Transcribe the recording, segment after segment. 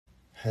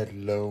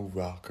Hello,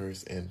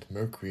 rockers and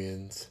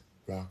Mercuryans.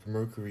 Rock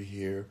Mercury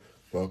here.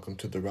 Welcome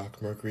to the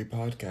Rock Mercury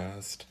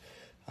podcast.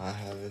 I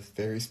have a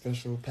very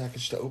special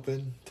package to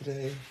open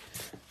today.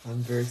 I'm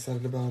very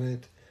excited about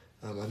it.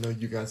 I know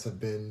you guys have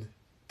been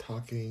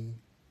talking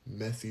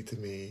messy to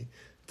me,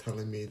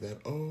 telling me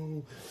that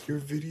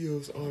your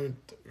videos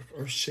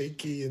are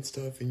shaky and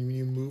stuff, and when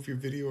you move your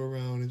video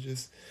around,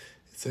 it's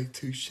like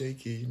too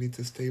shaky. You need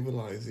to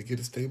stabilize it. Get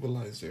a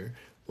stabilizer.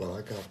 Well,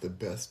 I got the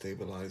best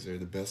stabilizer,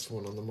 the best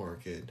one on the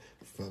market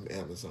from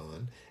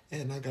Amazon,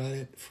 and I got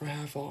it for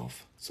half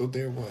off. So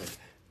they're what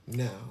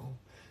now?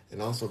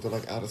 And also they're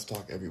like out of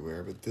stock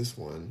everywhere, but this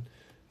one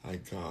I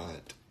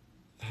got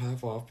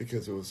half off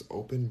because it was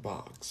open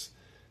box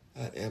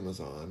at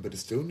Amazon, but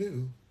it's still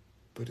new.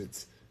 But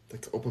it's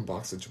like open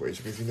box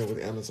situation because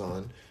with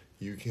Amazon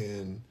you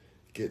can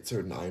get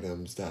certain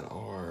items that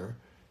are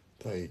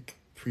like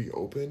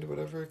pre-opened or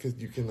whatever, because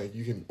you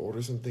can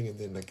order something and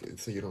then like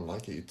say you don't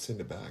like it, you'd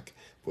send it back,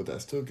 but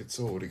that still gets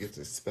sold. It gets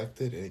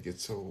inspected and it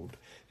gets sold.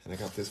 And I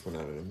got this one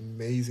at an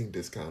amazing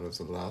discount. It was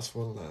the last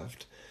one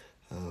left.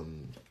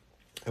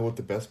 I went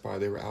to Best Buy,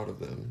 they were out of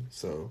them.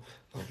 So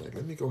I was like,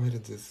 let me go ahead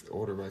and just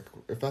order right.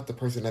 In fact, the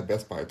person at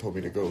Best Buy told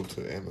me to go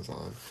to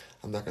Amazon.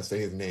 I'm not going to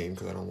say his name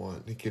because I don't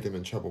want to get him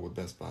in trouble with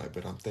Best Buy,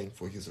 but I'm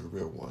thankful he's a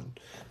real one.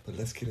 But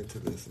let's get into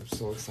this. I'm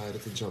so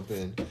excited to jump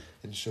in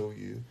and show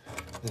you.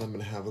 And I'm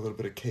going to have a little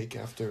bit of cake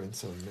after and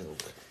some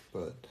milk.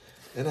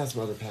 And I have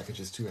some other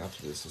packages too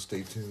after this, so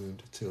stay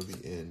tuned till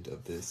the end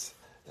of this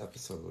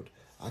episode.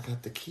 I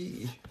got the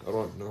key. I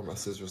don't know where my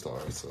scissors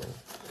are, so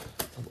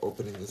I'm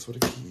opening this with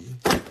a key.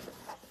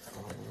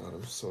 Oh my god,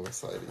 I'm so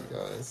excited, you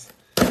guys.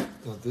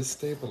 Now this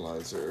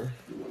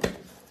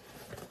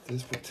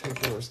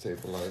particular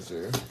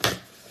stabilizer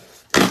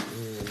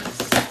is,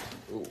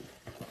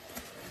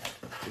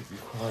 it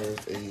requires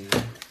a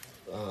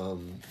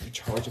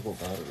rechargeable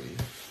battery.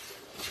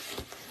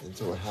 And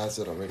so it has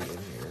it already in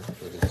here,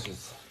 but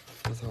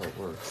that's how it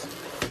works.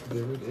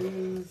 There it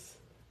is.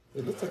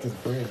 It looks like it's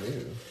brand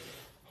new.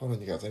 Hold on,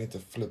 you guys, I need to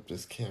flip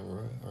this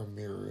camera or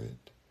mirror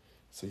it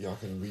so y'all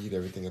can read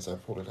everything as I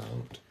pull it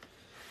out.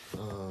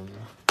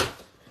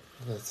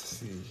 Let's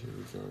see.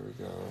 Here we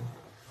go.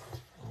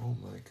 Oh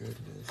my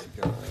goodness,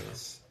 you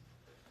guys.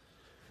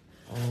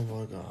 Oh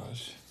my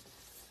gosh.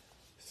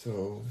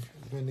 So,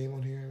 is my name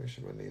on here? Make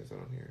sure my name's not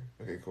on here.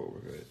 Okay, cool,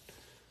 we're good.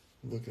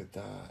 Look at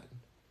that.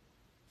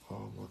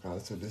 Oh my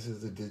god. So this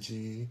is the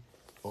Digi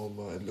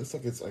Oma. It looks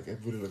like it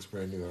really looks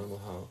brand new. I don't know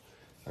how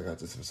I got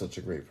this for such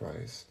a great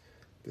price.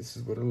 This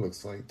is what it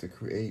looks like to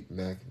create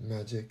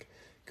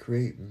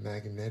create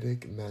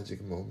magnetic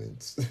magic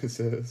moments. It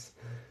says.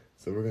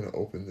 So we're gonna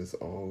open this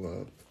all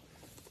up.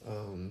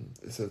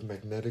 It says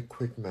magnetic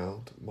quick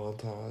mount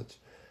montage,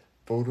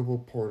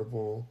 foldable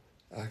portable,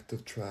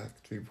 active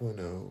track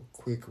 3.0,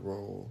 quick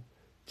roll,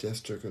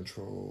 gesture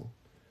control,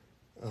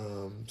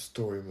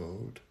 story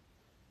mode.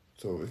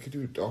 So it could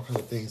do all kinds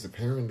of things.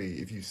 Apparently,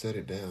 if you set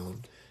it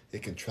down,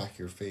 it can track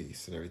your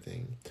face and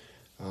everything.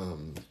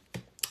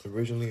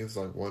 Originally it was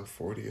like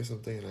 $140 or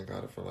something, and I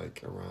got it for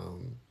like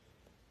around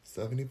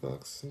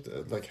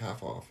 $70, like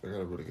half off. I got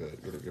a really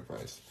good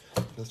price.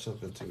 Let's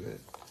jump into it.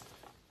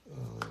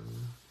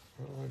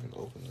 How do I even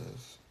open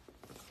this?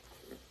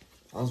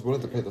 I was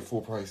willing to pay the full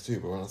price too,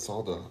 but when I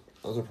saw the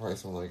other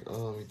price, I'm like,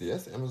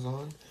 yes,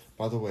 Amazon.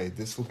 By the way,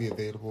 this will be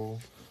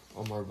available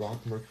on my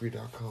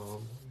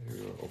rockmercury.com. Here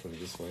we go, open it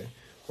this way.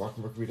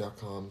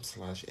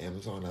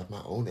 rockmercury.com/Amazon. I have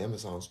my own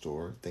Amazon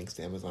store. Thanks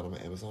to Amazon, I'm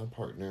an Amazon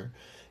partner.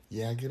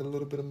 Yeah, I get a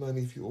little bit of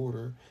money if you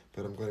order,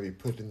 but I'm going to be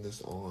putting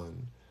this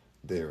on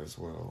there as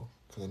well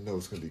because I know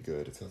it's going to be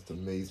good. It has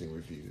amazing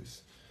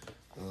reviews.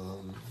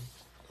 Oh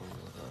my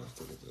gosh,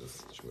 look at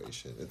this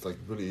situation. It's like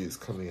really is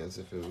coming as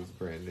if it was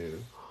brand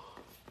new.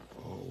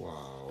 Oh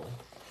wow.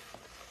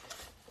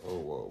 Oh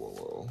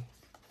whoa.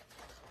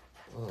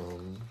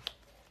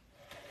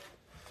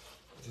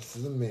 This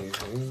is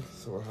amazing.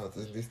 So I have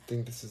this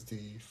thing. This is the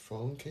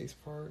phone case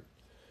part.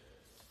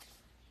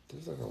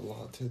 There's like a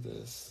lot to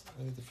this.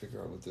 I need to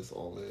figure out what this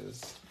all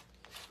is.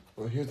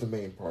 Well, here's the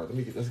main part.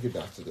 Let's get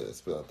back to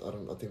this. But I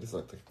think this is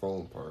like the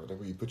phone part, like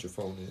where you put your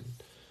phone in.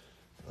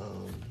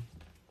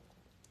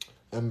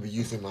 I'm gonna be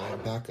using my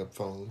backup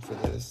phone for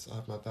this. I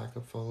have my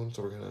backup phone,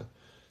 so we're gonna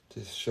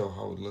just show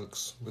how it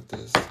looks with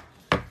this.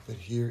 But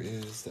here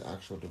is the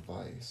actual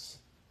device.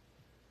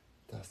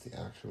 That's the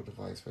actual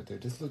device right there.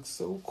 This looks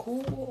so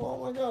cool. Oh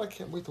my god, I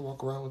can't wait to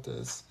walk around with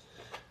this.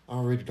 I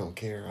already don't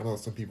care. I know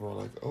some people are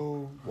like,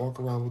 walk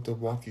around with the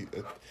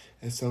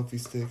a selfie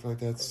stick, like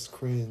that's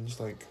cringe.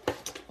 Like,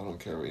 I don't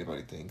care what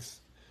anybody thinks.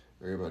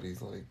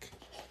 Everybody's like,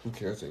 who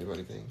cares what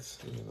anybody thinks?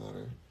 It doesn't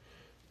matter.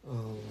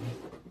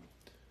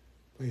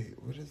 Wait,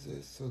 what is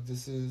this? So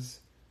this is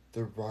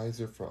the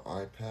riser for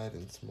iPad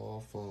and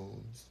small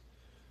phones.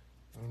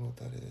 I don't know what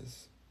that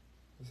is.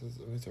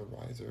 It's a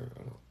riser. I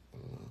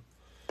don't know.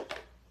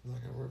 I'm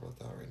not gonna worry about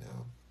that right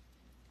now.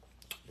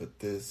 But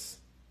this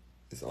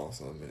is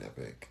awesome and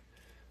epic.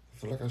 I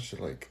feel like I should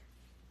like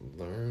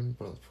learn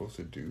what I'm supposed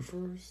to do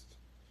first.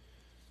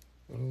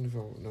 I don't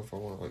even know if I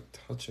want to like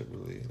touch it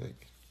really.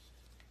 Like,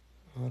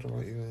 How do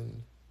I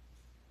even...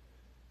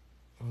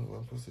 I don't know what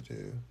I'm supposed to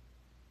do.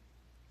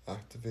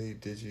 Activate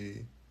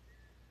Digi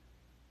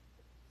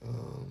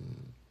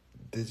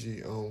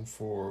Ohm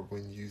 4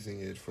 when using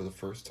it for the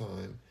first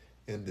time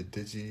in the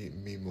Digi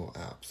Mimo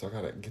app. So I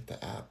gotta get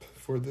the app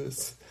for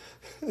this.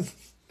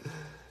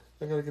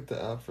 I gotta get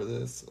the app for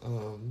this.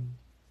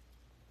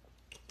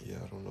 Yeah,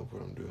 I don't know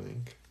what I'm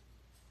doing.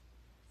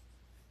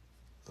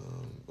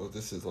 Well,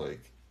 this is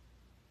like...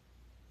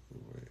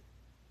 Wait.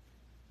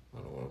 I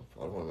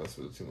don't want to mess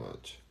with it too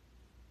much.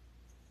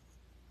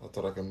 I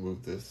thought I could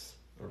move this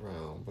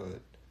around,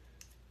 but...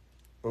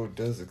 Oh, it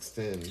does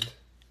extend.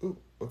 Ooh,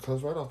 it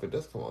comes right off. It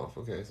does come off.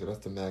 Okay, so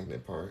that's the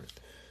magnet part.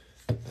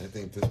 I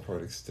think this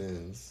part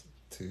extends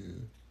to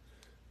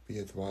be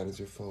as wide as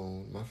your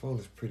phone. My phone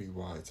is pretty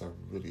wide, so I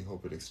really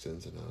hope it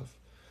extends enough.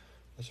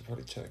 I should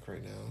probably check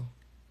right now.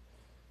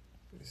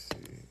 Let me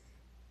see.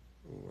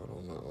 Ooh, I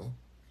don't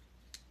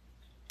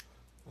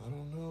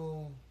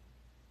know.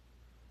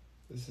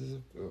 This is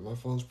my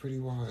phone's pretty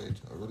wide.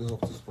 I really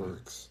hope this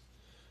works.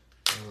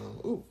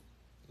 Ooh,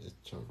 it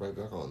jumped right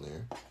back on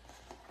there.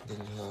 Then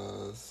it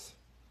has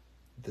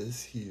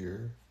this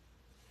here.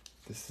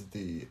 This is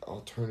the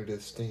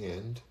alternative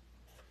stand.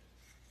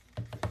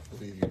 I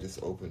believe you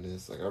just open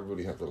this. Like, I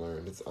really have to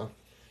learn. This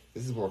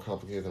is more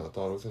complicated than I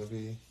thought it was gonna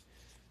be.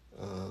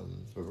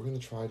 But we're gonna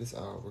try this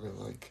out. We're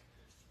gonna like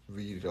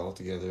read it all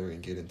together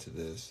and get into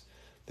this.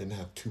 Then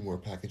have 2 more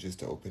packages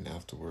to open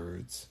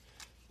afterwards.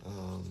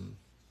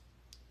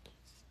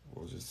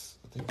 We'll just,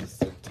 I think this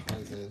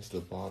ties into the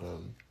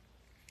bottom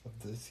of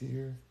this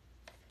here.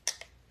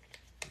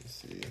 Let me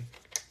see.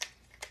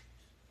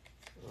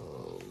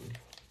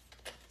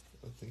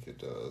 I think it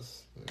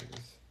does. Let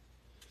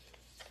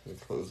me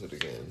close it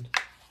again.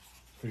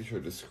 Pretty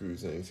sure the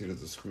screws in. You see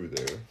there's a screw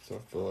there. So I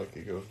feel like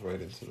it goes right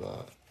into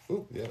that.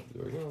 Oop, yeah,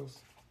 there it goes.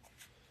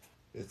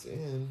 It's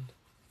in.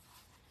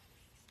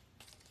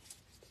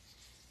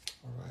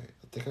 Alright.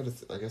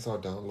 I guess I'll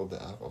download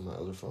the app on my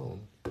other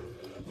phone.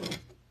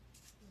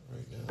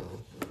 Right now.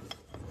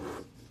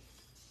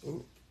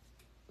 Ooh.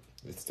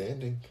 It's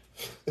standing.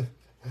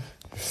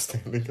 It's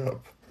standing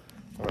up.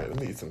 Alright, let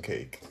me eat some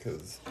cake,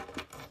 because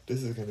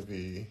this is going to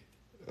be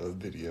a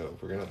video.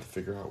 We're going to have to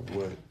figure out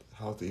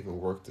how to even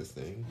work this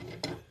thing.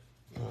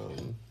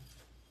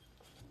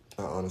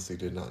 I honestly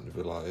did not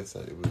realize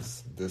that it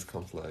was this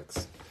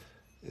complex.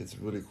 It's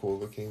really cool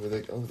looking, but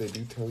they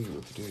do tell you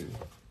what to do.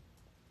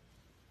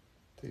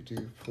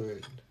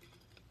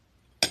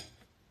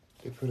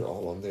 They put it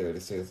all on there. They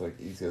say it's like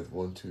easy as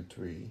 1, 2,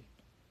 3,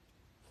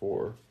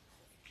 4.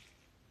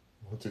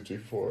 1, 2, 3,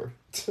 4.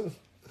 So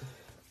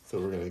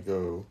we're gonna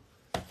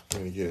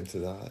get into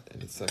that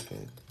in a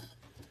second.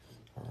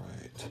 All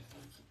right.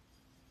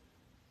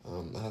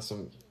 I have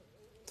some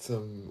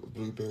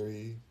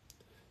blueberry,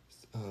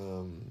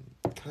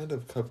 kind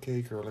of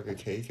cupcake or like a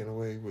cake in a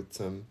way with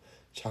some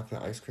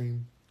chocolate ice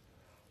cream.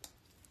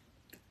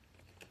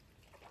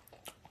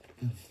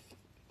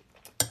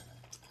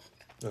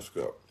 Let's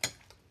go.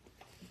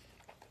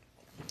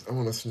 I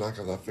want to snack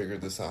as I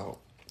figured this out,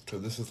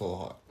 because this is a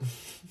lot.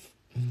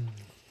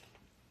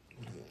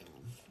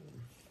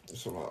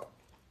 It's a lot.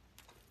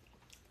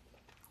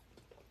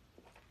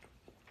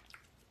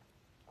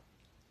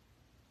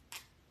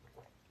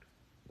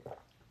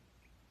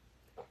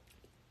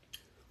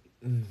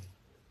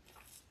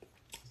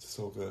 It's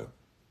so good.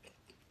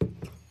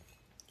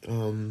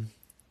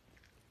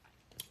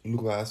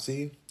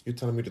 Luasi, you're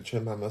telling me to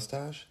trim my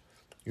mustache?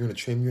 You're gonna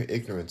trim your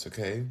ignorance,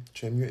 okay?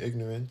 Trim your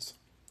ignorance.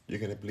 You're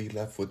gonna be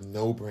left with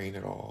no brain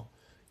at all.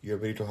 You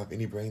already don't have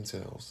any brain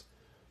cells.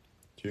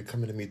 You're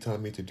coming to me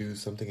telling me to do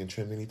something and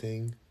trim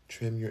anything?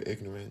 Trim your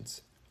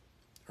ignorance.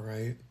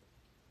 Alright?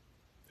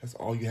 That's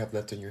all you have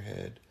left in your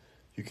head.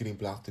 You're getting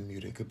blocked and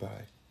muted.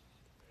 Goodbye.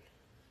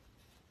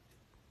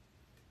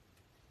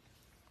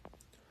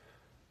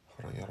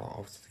 Hold on, y'all. I'll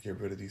always get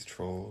rid of these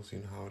trolls. You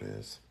know how it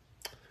is.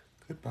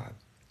 Goodbye.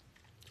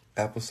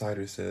 Apple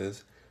Cider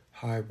says,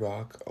 "Hi,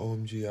 Rock.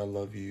 OMG, I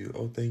love you."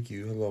 Oh, thank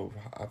you. Hello,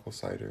 Apple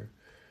Cider.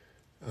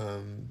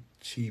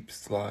 Cheap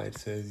Slide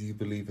says, "You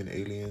believe in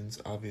aliens?"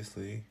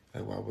 Obviously.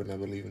 Like, why wouldn't I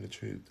believe in the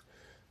truth?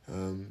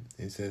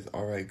 It says,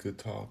 "Alright, good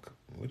talk."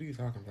 What are you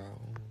talking about?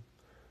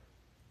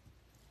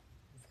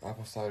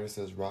 Apple Cider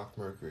says, "Rock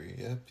Mercury."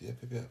 Yep.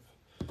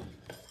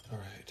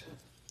 Alright.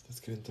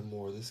 Let's get into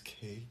more of this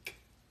cake.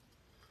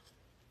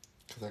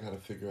 Because I gotta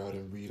figure out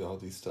and read all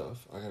these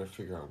stuff. I gotta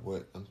figure out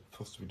what I'm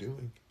supposed to be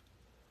doing.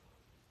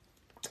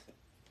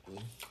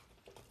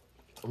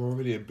 I'm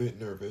already a bit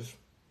nervous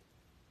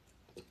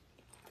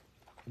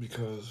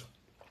because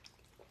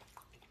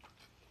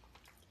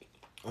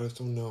I just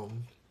don't know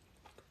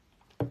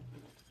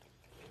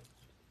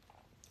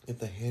if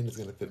the hand is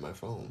gonna fit my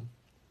phone.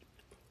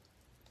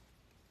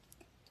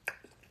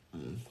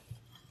 I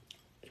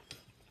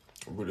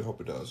really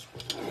hope it does.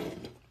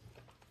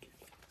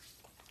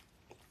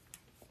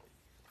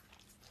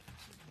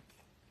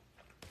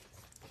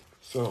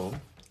 So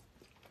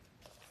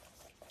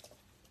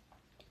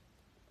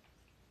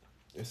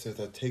it says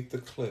I take the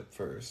clip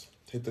first.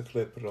 Take the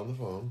clip, put it on the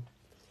phone.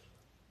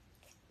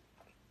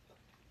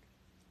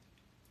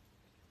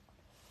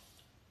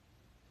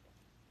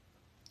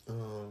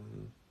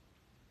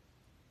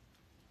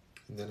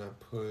 then I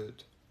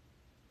put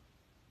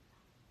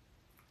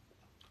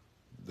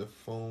the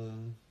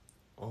phone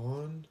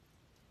on.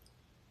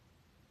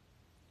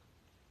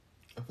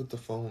 I put the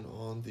phone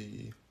on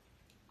the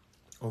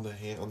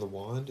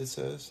wand, it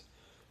says.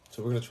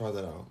 So we're gonna try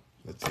that out.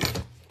 Let's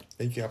see.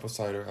 Thank you, Apple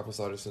Cider. Apple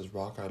Cider says,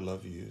 Rock, I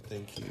love you.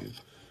 Thank you.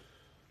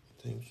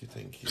 Thank you,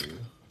 thank you.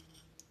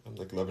 I'm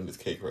like loving this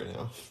cake right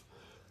now.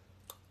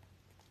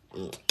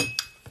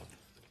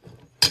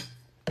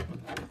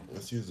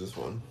 Let's use this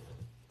one.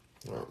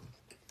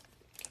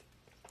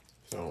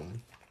 So,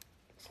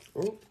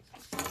 oh,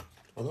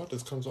 I thought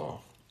this comes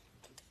off.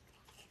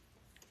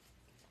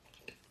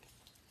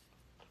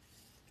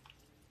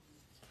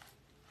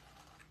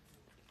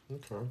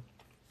 Okay.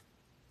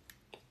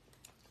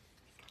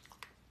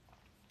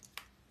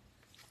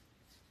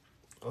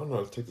 I don't know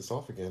how to take this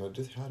off again. I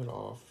just had it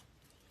off.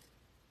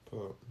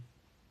 But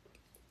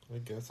I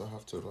guess I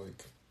have to,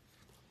 like,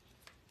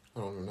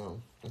 I don't even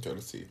know. Okay,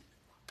 let's see.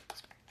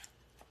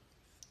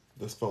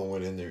 This phone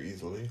went in there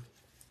easily.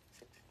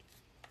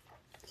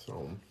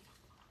 So,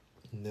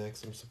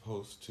 next I'm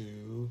supposed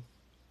to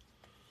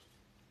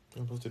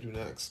do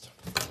next?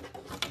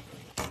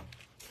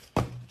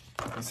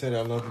 You said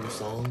I love your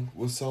song.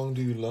 What song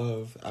do you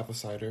love, Apple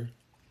Cider?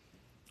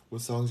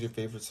 What song's your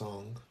favorite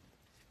song?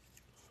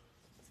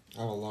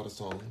 I have a lot of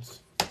songs.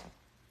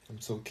 I'm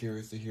so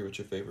curious to hear what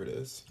your favorite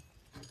is.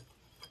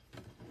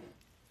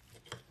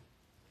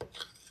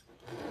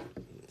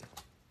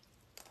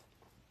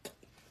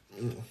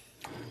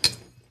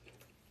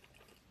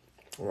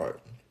 Alright.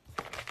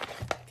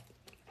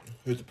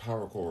 Here's the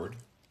power cord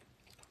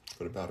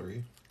for the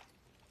battery.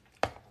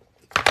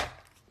 I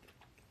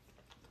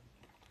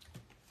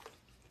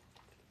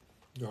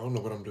don't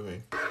know what I'm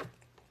doing.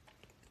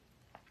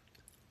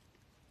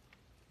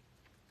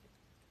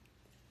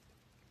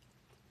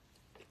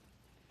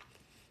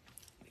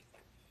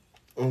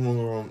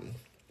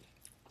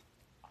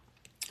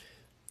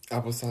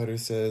 Apple Cider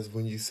says,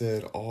 when you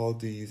said all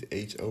these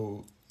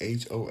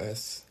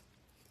HOESs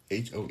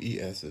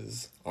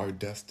are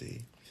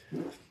dusty.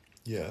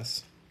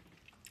 Yes.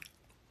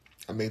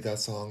 I made that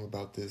song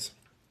about this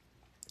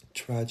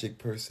tragic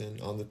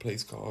person on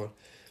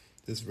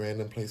this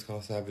random place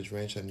called Savage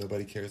Ranch that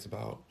nobody cares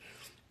about.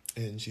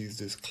 And she's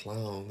this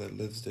clown that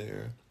lives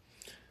there.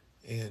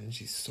 And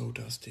she's so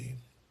dusty.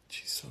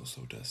 She's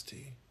so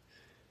dusty.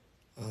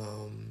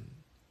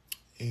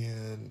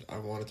 And I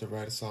wanted to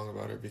write a song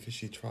about her because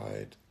she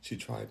tried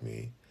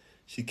me.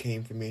 She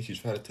came for me. She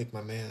tried to take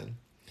my man.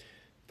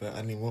 But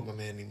I didn't want my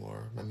man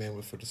anymore. My man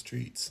was for the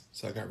streets.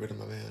 So I got rid of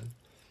my man.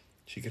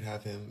 She could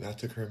have him. I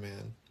took her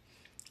man.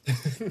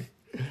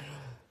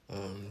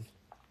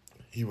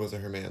 He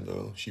wasn't her man,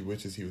 though. She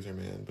wishes he was her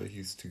man, but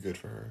he's too good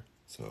for her.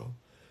 So,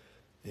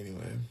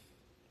 anyway.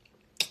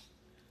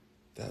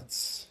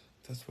 That's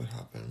what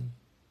happened.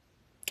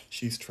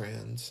 She's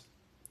trans.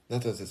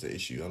 Not that that's an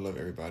issue. I love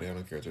everybody. I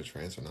don't care if they're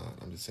trans or not.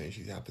 I'm just saying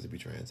she happens to be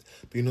trans.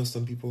 But you know,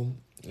 some people,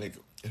 like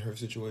in her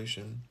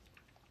situation,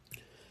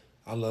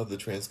 I love the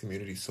trans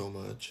community so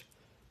much.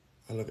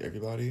 I love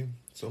everybody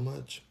so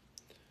much.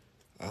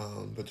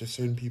 But there's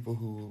certain people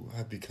who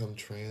have become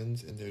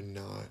trans and they're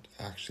not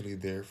actually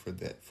there for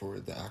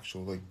the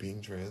actual, like,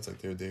 being trans. Like,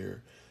 they're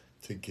there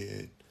to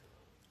get,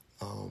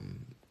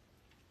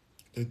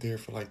 they're there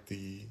for, like,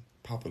 the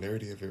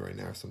popularity of it right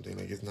now or something.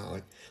 Like, it's not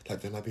like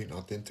they're not being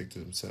authentic to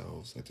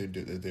themselves. Like, they're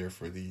there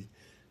for the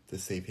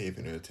safe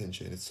haven or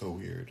attention. It's so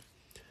weird.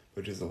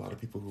 But there's a lot of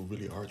people who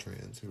really are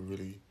trans, who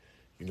really,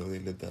 they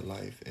live that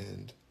life,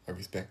 and I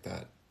respect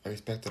that. I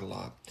respect it a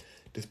lot.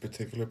 This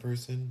particular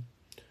person,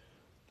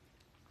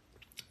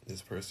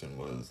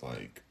 was,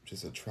 like,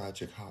 just a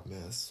tragic hot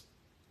mess,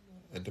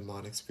 a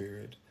demonic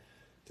spirit.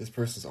 This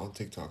person's on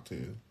TikTok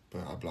too,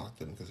 but I blocked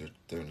them because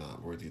they're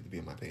not worthy to be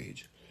on my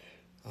page.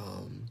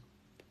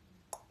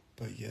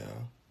 But yeah,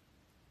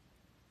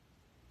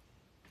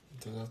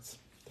 so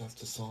that's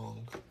the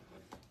song.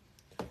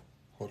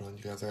 Hold on,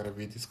 you guys, I gotta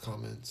read these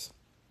comments.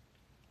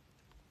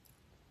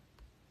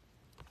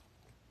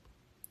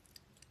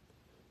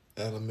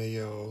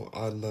 LMAO,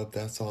 I love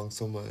that song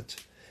so much.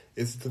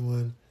 It's the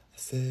one, I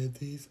said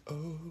these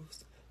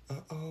O's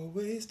are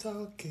always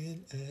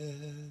talking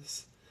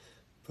S,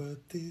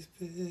 but these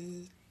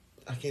bitch,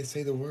 I can't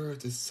say the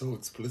words, it's so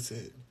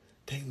explicit.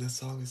 Dang, that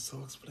song is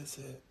so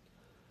explicit.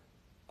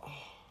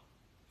 Oh,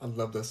 I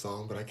love that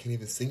song, but I can't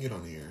even sing it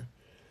on here.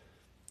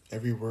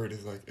 Every word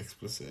is, like,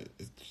 explicit.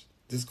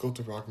 Just go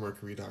to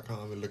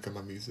rockmercury.com and look at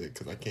my music,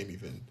 because I can't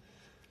even,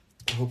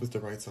 I hope it's the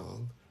right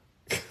song.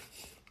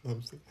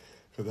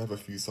 Because I have a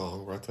few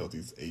songs where I tell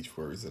these H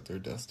words that they're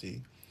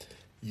dusty.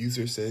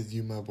 User says,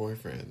 you my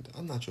boyfriend.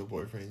 I'm not your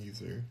boyfriend,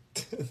 User.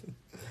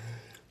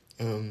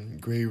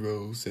 Gray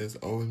Rose says,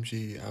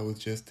 OMG, I was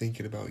just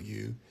thinking about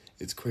you.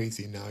 It's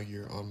crazy now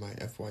you're on my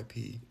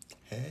FYP.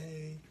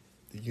 Hey,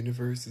 the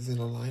universe is in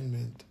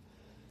alignment.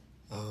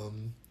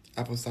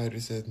 Apple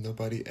Cider says,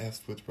 nobody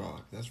F's with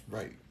Rock. That's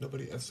right,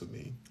 nobody F's with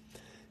me.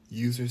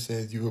 User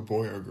says, you a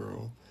boy or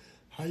girl.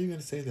 How are you going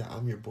to say that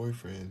I'm your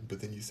boyfriend,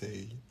 but then you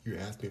say, you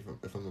ask me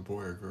if I'm a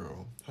boy or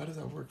girl? How does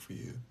that work for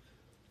you?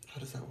 How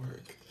does that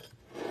work?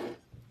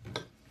 I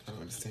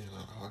don't understand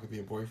how I could be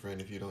a boyfriend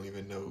if you don't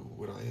even know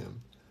what I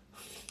am.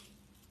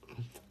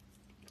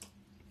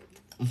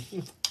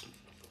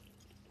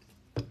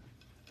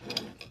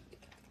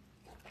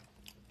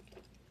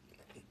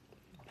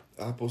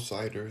 Apple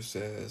Cider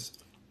says,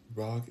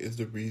 Rock is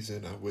the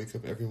reason I wake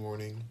up every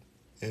morning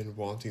and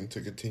wanting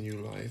to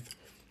continue life.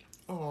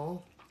 Aw.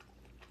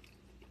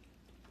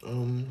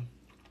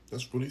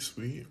 That's really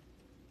sweet.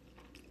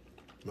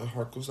 My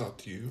heart goes out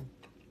to you.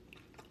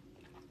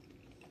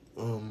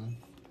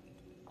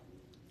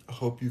 I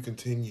hope you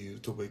continue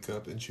to wake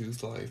up and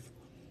choose life,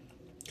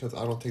 because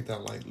I don't take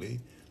that lightly.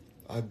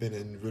 I've been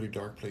in really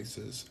dark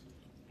places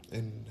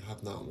and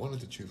have not wanted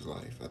to choose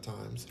life at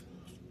times,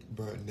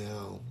 but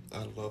now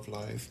I love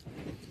life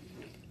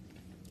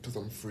because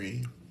I'm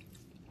free.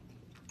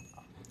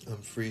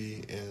 I'm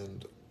free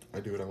and I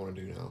do what I want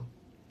to do now.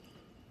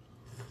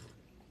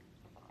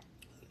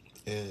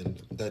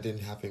 And that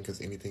didn't happen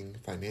because anything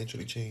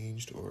financially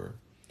changed or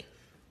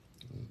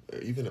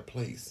even a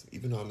place.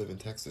 Even though I live in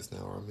Texas now,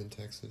 or I'm in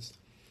Texas,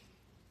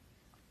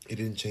 it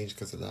didn't change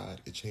because of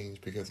that. It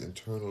changed because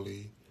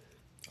internally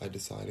I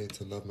decided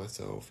to love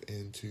myself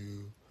and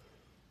to,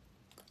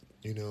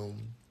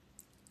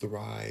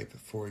 thrive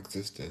for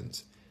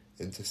existence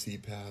and to see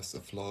past a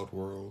flawed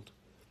world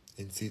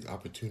and see the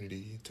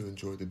opportunity to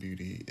enjoy the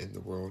beauty in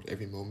the world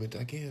every moment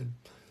I can.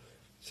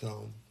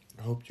 So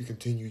I hope you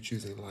continue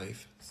choosing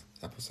life,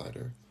 Apple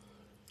Cider.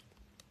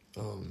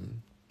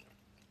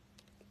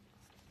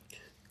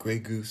 Grey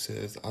Goose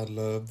says, I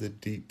love the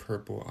deep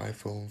purple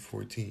iPhone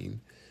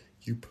 14.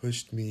 You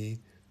pushed me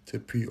to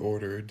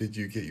pre-order. Did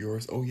you get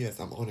yours? Oh yes,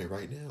 I'm on it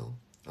right now.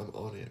 I'm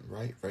on it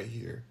right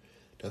here.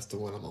 That's the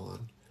one I'm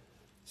on.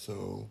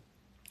 So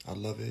I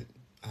love it.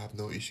 I have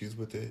no issues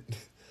with it.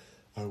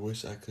 I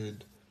wish I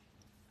could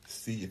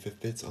see if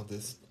it fits on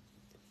this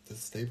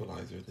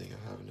stabilizer thing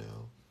I have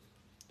now.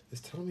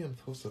 It's telling me I'm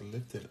supposed to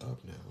lift it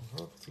up now.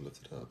 How am I supposed to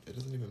lift it up? It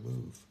doesn't even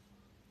move.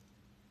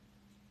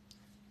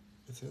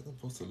 It says I'm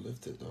supposed to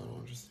lift it though. I don't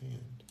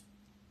understand.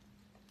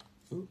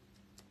 Oop.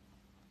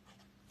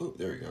 Oop,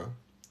 there we go.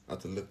 I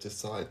have to lift this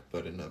side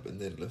button up and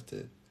then lift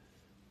it.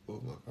 Oh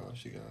my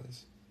gosh, you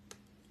guys.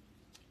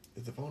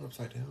 Is the phone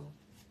upside down?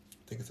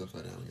 I think it's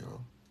upside down,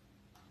 y'all.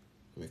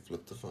 Let me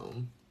flip the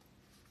phone.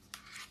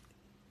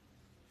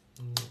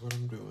 I don't know what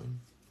I'm doing.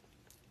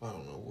 I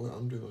don't know what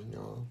I'm doing,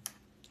 y'all.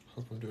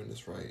 Hope I'm doing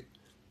this right.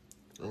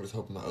 I'm just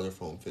hoping my other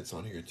phone fits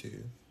on here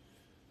too.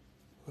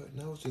 But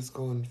now it's just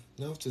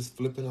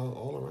flipping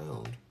all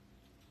around.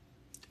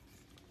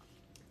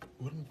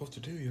 What am I supposed to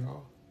do,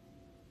 y'all?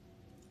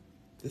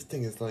 This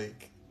is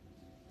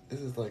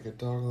like a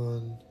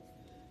doggone,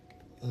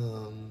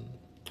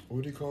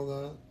 what do you call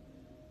that?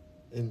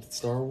 In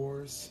Star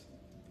Wars?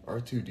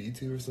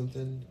 R2-D2 or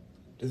something?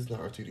 This is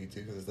not R2-D2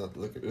 because it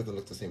doesn't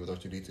look the same as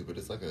R2-D2, but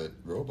it's like a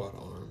robot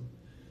arm.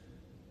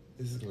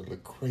 This is gonna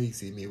look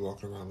crazy, me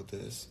walking around with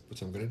this,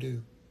 which I'm gonna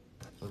do.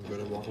 I'm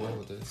gonna walk around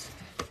with this,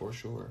 for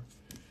sure.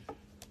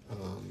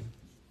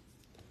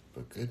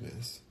 But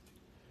goodness.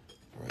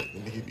 Alright,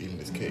 let me keep eating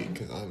this cake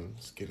because I'm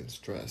just getting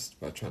stressed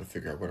by trying to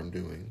figure out what I'm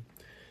doing.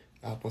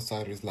 Apple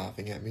Cider's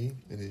laughing at me,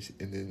 and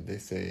then they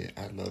say,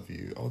 I love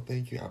you. Oh,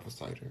 thank you, Apple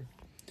Cider.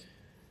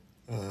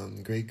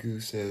 Grey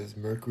Goose says,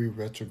 Mercury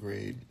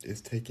retrograde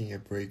is taking a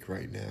break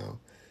right now,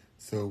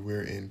 so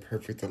we're in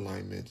perfect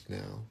alignment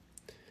now.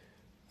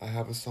 I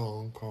have a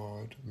song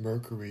called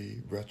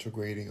Mercury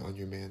Retrograding on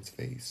Your Man's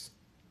Face.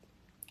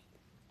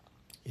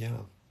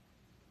 Yeah.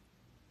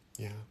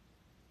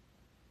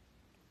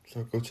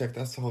 So go check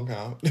that song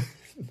out.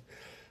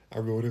 I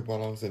wrote it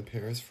while I was in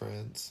Paris,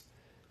 France.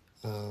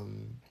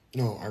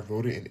 No, I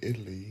wrote it in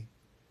Italy.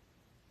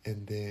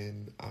 And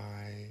then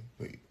I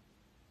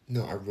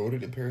wrote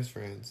it in Paris,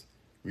 France,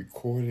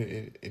 recorded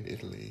it in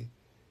Italy,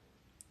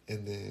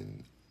 and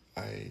then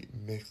I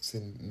mixed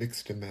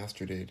and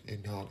mastered it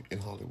in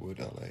Hollywood,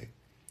 LA,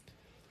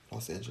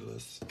 Los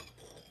Angeles.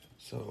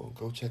 So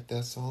go check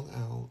that song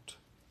out.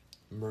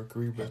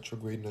 Mercury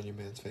Retrograding on Your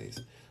Man's Face.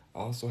 I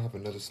also have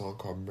another song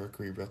called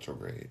Mercury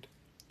Retrograde.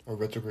 Or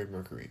Retrograde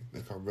Mercury.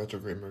 It's called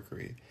Retrograde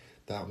Mercury.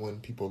 That one,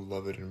 people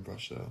love it in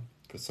Russia.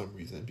 For some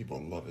reason, people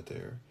love it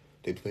there.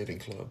 They play it in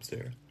clubs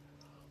there.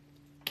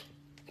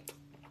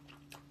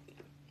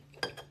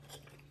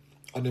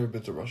 I've never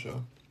been to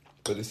Russia,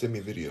 but they send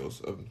me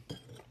videos of.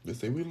 They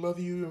say, we love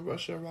you in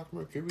Russia, Rock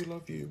Mercury, we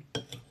love you.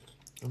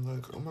 I'm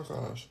like, oh my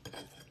gosh.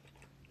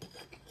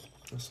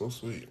 That's so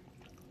sweet.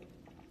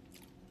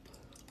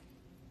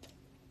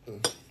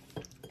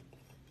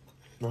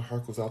 My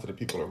heart goes out to the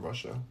people of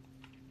Russia.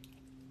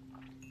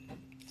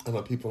 I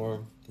know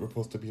we're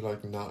supposed to be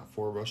like not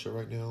for Russia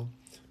right now,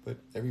 but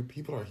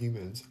people are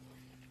humans.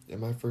 And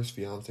my first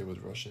fiance was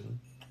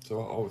Russian, so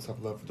I always have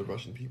love for the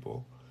Russian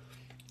people.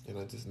 And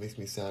it just makes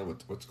me sad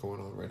with what's going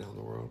on right now in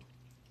the world.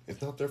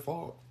 It's not their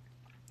fault.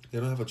 They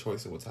don't have a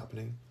choice in what's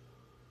happening.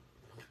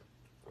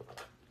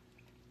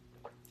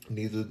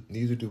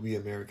 Neither do we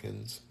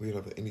Americans. We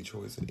don't have any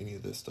choice in any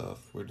of this stuff.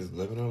 We're just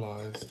living our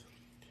lives,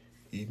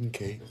 eating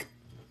cake,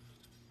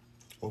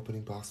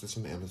 opening boxes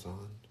from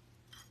Amazon,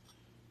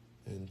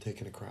 and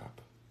taking a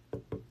crap.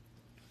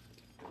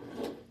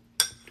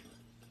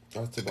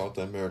 That's about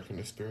the American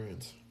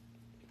experience.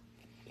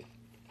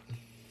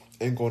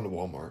 And going to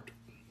Walmart.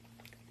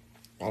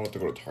 I don't have to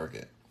go to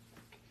Target.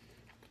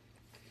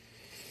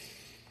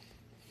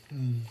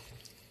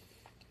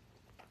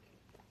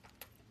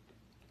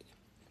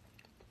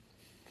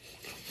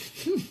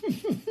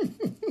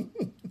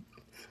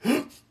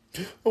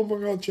 Oh my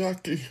God,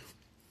 Jackie.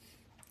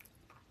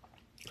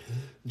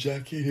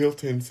 Jackie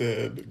Hilton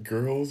said,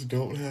 girls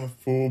don't have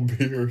full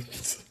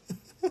beards.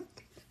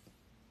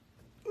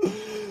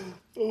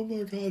 Oh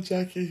my God,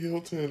 Jackie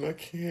Hilton, I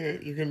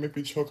can't. You're gonna make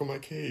me choke on my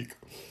cake.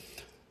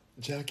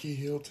 Jackie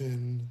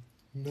Hilton,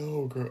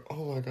 no, girl.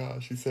 Oh my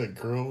God, she said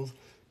girls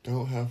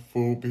don't have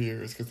full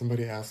beards because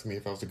somebody asked me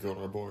if I was a girl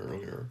or a boy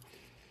earlier.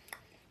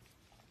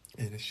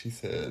 And she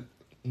said,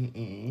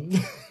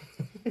 mm-mm.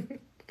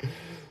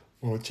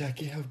 Well,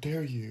 Jackie, how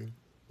dare you?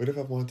 What if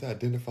I want to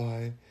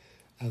identify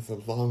as a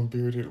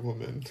long-bearded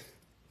woman?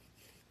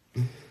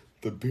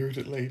 The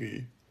bearded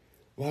lady.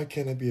 Why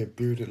can't I be a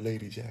bearded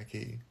lady,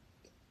 Jackie?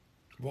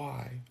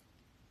 Why?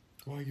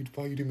 Why you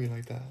do me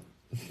like that?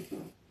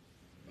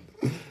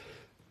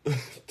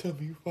 Tell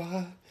me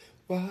why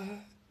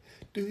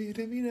do you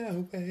do me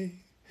that way?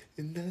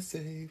 And I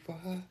say,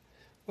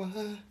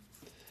 why?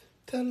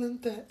 Tell them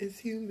that it's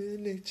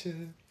human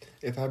nature.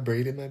 If I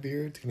braided my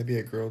beard, can I be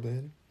a girl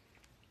then?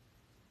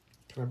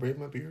 Can I braid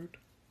my beard?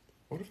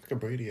 What if I can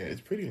braid it?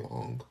 It's pretty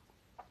long.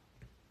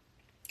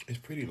 It's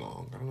pretty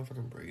long. I don't know if I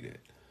can braid it.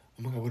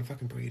 Oh my God, what if I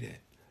can braid it?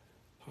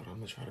 Hold on, I'm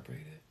gonna try to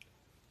braid it.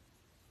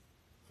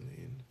 I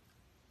mean,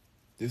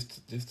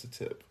 just a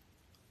tip.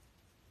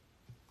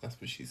 That's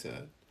what she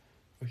said.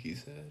 Or he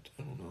said.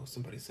 I don't know.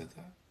 Somebody said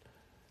that.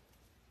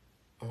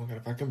 Oh my God,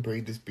 if I can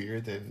braid this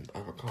beard, then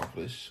I've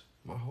accomplished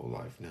my whole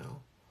life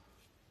now.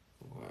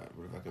 What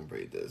if I can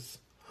braid this?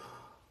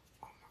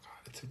 Oh my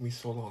God, it took me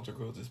so long to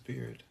grow this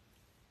beard.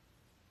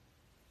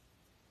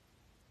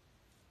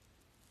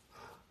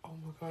 Oh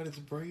my God, it's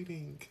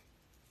braiding.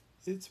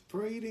 It's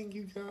braiding,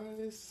 you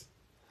guys.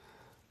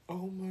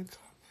 Oh my God,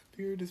 my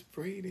beard is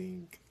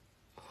braiding.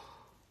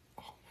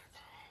 Oh my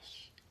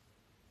gosh.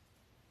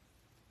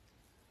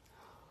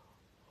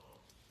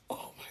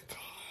 Oh my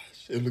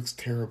gosh. It looks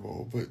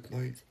terrible, but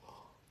like,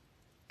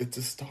 it's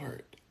a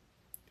start.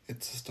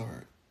 It's a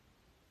start.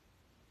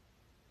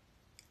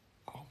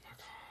 Oh my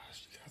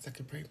gosh, you guys, I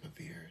can braid my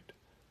beard.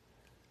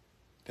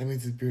 That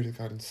means this beard has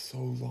gotten so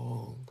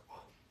long.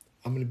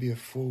 I'm gonna be a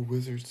full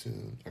wizard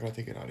soon. I gotta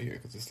take it out of here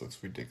because this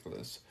looks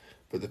ridiculous.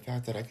 But the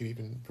fact that I could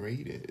even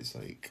braid it is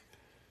like,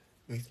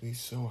 makes me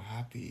so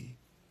happy.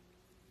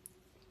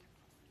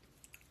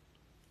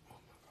 Oh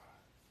my God.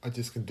 I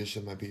just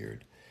condition my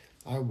beard.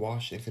 I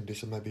wash and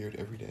condition my beard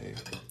every day.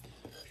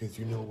 Because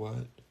you know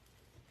what?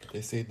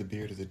 They say the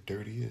beard is the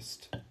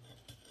dirtiest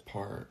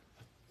part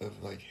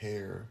of like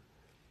hair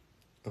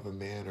of a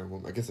man or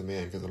woman. I guess a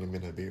man because only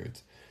men have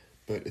beards.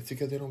 But it's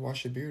because they don't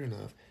wash their beard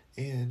enough.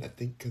 And I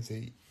think because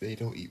they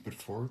don't eat with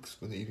forks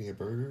when they're eating a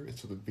burger. And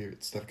so the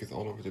beard stuff gets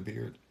all over the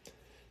beard.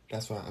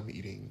 That's why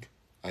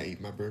I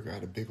ate my burger. I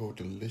had a big old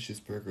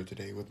delicious burger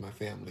today with my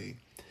family.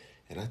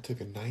 And I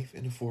took a knife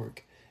and a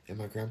fork. And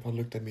my grandpa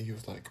looked at me. He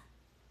was like,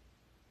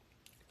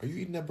 are you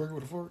eating that burger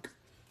with a fork?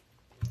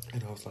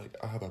 And I was like,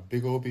 I have a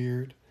big old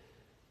beard.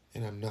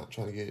 And I'm not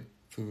trying to get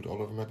food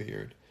all over my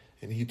beard.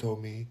 And he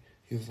told me,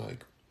 he was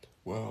like,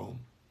 well,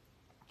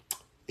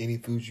 any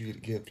food you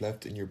get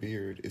left in your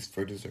beard is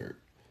for dessert.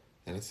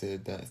 And I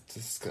said, that's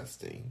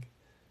disgusting.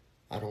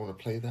 I don't want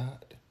to play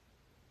that.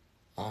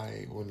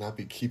 I will not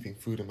be keeping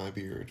food in my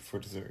beard for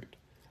dessert.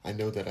 I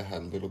know that I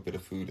had a little bit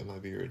of food in my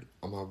beard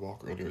on my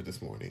walk earlier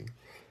this morning,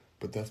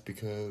 but that's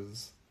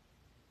because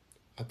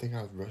I think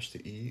I was rushed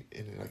to eat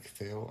and it like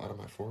fell out of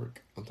my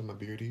fork onto my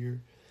beard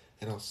ear,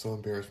 and I was so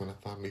embarrassed when I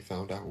finally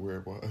found out where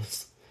it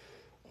was.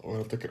 Or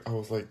I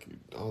was like,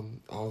 I was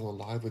on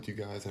live with you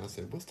guys, and I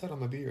said, "What's that on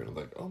my beard?" I'm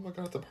like, "Oh my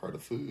God, it's a part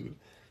of food,"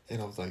 and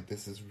I was like,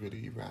 "This is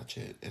really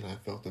ratchet," and I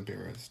felt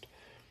embarrassed.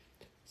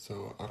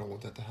 So I don't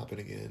want that to happen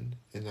again,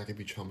 and I could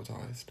be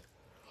traumatized.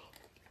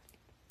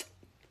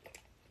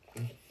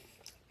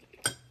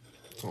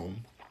 So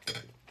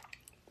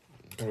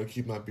gotta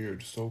keep my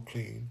beard so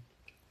clean.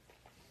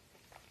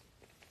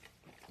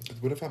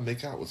 'Cause what if I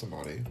make out with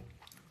somebody,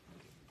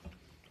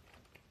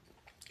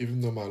 even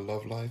though my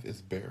love life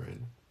is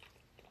barren?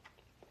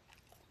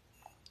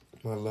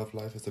 My love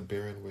life is a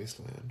barren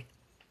wasteland.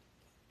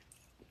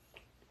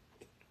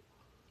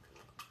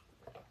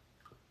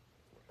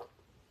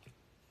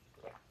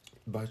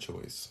 By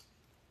choice,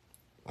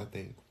 I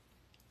think.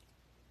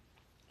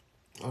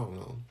 I don't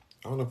know.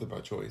 I don't know if they're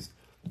by choice.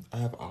 I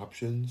have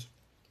options,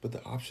 but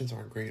the options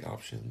aren't great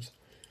options.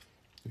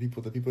 The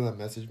people that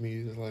message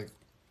me, they're like,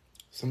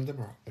 some of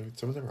them are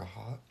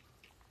hot,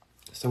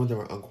 some of them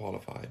are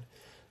unqualified.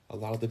 A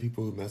lot of the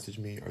people who message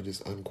me are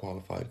just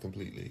unqualified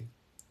completely,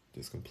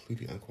 just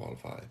completely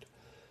unqualified.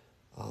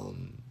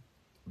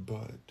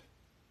 But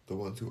the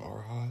ones who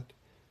are hot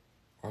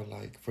are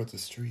like for the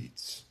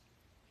streets,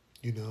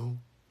 you know,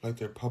 like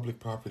they're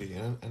public property,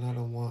 and I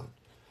don't want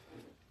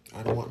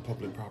I don't want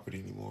public property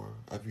anymore.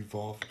 I've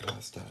evolved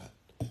past that.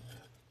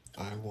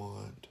 I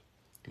want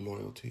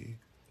loyalty.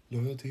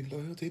 Loyalty,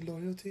 loyalty,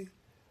 loyalty.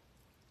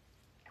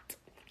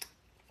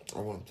 I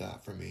want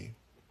that for me.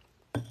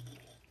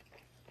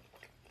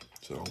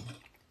 So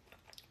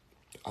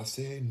I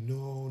say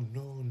no,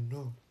 no,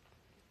 no.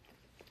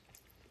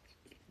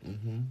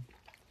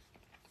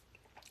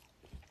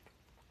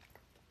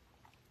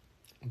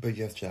 But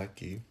yes,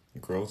 Jackie,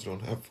 girls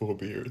don't have full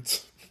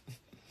beards.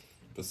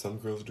 But some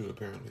girls do,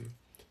 apparently.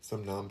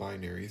 Some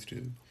non-binaries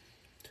do.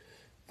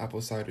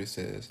 Apple Cider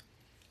says,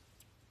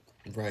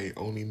 right,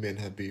 only men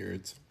have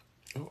beards.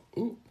 Oh,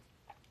 ooh.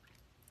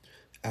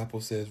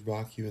 Apple says,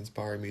 Rock, you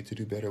inspire me to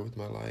do better with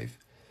my life.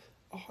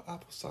 Oh,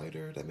 Apple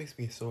Cider, that makes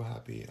me so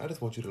happy. I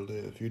just want you to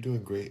live. You're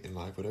doing great in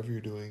life. Whatever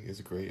you're doing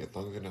is great as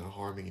long as you're not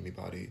harming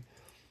anybody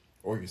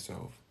or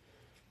yourself.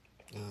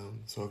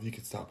 So if you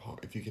can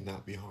if you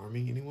cannot be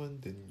harming anyone,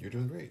 then you're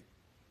doing great.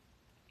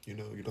 You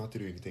know, you don't have to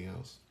do anything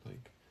else.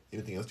 Like,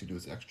 anything else you do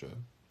is extra.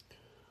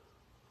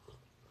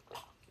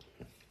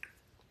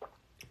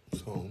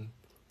 So,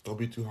 don't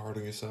be too hard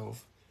on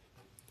yourself.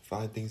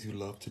 Find things you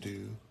love to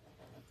do.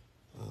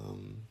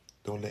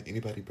 Don't let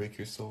anybody break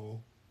your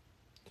soul.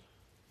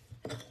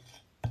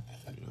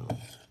 You know,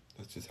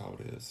 that's just how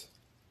it is.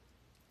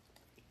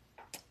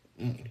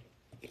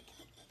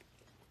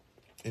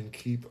 And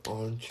keep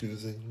on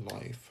choosing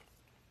life.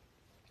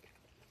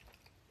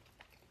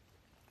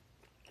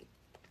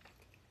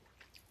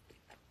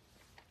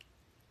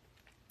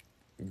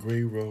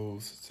 Gray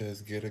Rose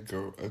says, get a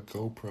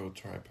GoPro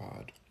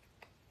tripod.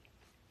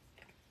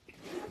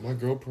 My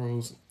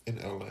GoPro's in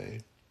LA.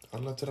 I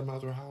left it at my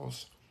other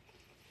house.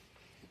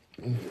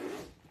 And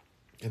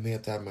they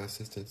had to have my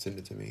assistant send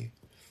it to me.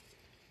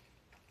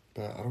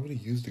 But I don't really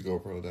use the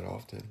GoPro that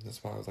often.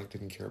 That's why I was like,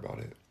 didn't care about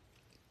it.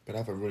 But I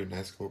have a really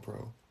nice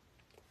GoPro.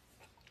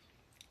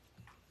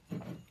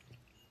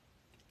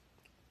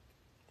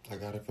 I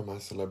got it from my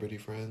celebrity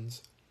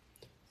friends.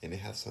 And it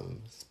has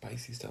some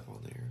spicy stuff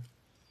on there.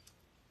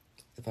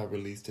 If I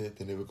released it,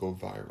 then it would go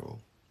viral.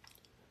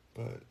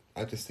 But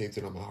I just saved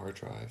it on my hard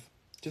drive.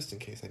 Just in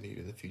case I need it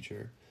in the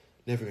future.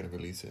 Never gonna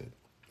release it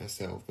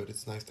myself, but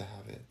it's nice to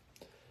have it.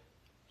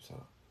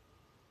 So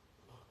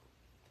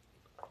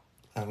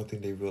I don't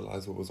think they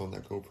realized what was on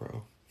that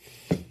GoPro.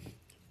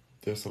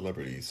 They're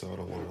celebrities, so I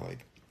don't want to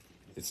like.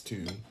 It's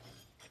too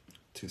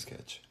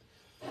sketch.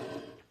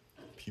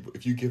 People,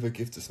 if you give a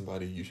gift to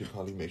somebody, you should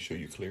probably make sure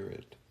you clear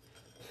it.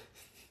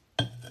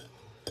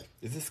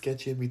 Is it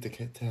sketchy of me to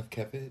have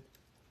kept it?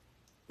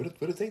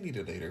 What if they need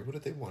it later? What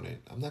if they want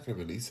it? I'm not gonna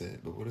release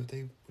it, but what if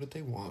they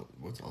want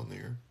what's on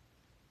there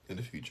in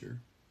the future?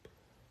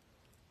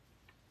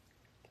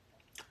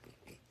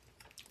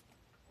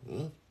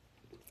 I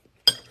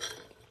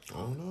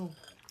don't know.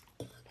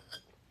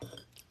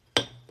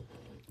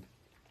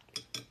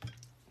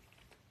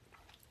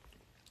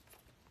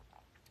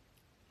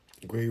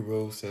 Gray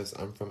Rose says,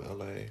 I'm from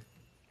LA.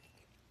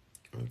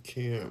 I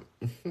can't.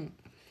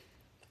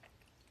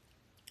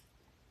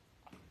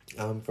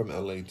 I'm from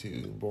LA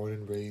too, born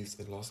and raised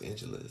in Los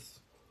Angeles.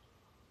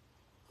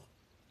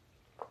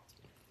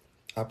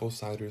 Apple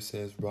Cider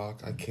says,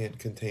 Rock, I can't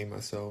contain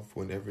myself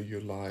whenever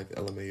you're live,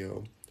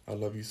 LMAO. I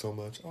love you so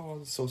much. Oh,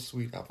 that's so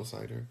sweet, Apple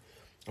Cider.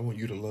 I want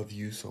you to love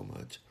you so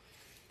much.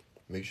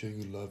 Make sure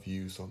you love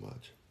you so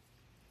much.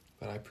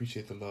 But I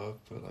appreciate the love,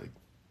 but like,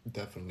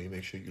 definitely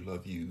make sure you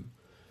love you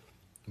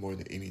more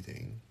than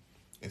anything.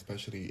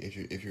 Especially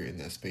if you're in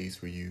that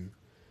space where you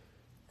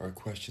are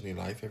questioning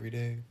life every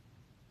day.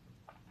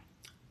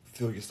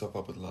 Fill yourself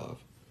up with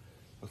love.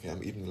 Okay,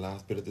 I'm eating the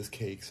last bit of this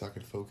cake so I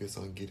can focus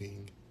on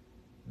getting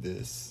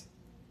this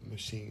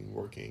machine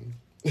working.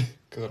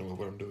 Because I don't know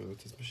what I'm doing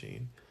with this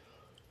machine.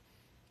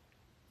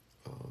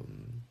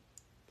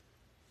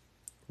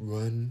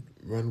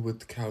 Run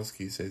with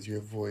Kowski says your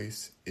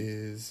voice,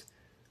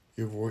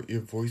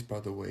 by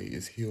the way,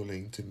 is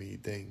healing to me.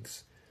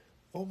 Thanks.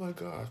 Oh my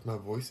gosh, my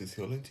voice is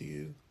healing to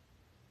you.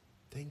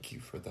 Thank you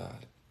for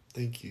that.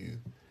 Thank you.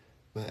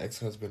 My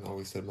ex-husband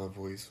always said my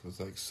voice was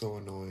like so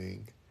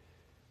annoying,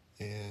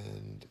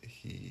 and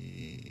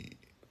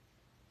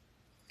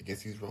I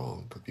guess he's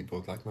wrong because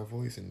people like my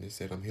voice and they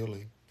said I'm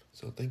healing.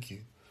 So thank you.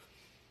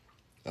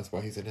 That's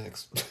why he's an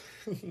ex.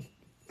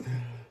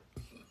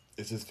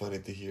 It's just funny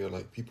to hear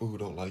like people who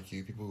don't like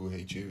you, people who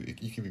hate you.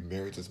 You can be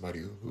married to somebody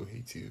who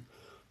hates you,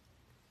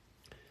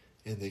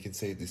 and they can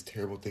say these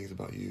terrible things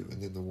about you,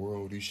 and then the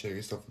world, you share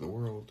yourself with the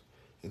world,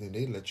 and then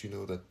they let you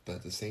know that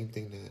the same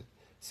thing that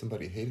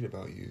somebody hated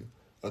about you,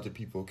 other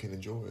people can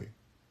enjoy.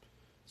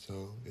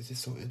 So it's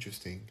just so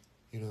interesting,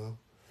 you know?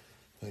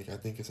 Like, I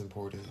think it's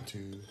important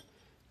to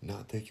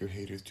not take your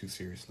haters too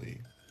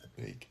seriously.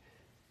 Like,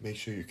 make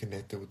sure you're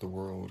connected with the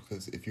world,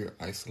 because if you're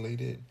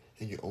isolated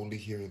and you're only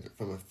hearing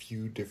from a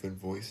few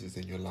different voices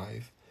in your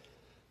life,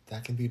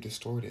 that can be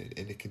distorted,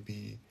 and it can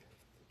be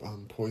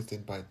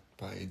poisoned by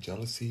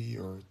jealousy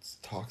or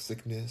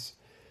toxicness,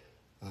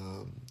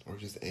 or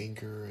just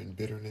anger and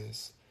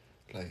bitterness.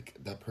 Like,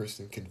 that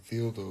person can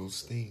feel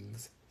those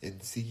things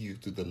and see you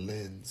through the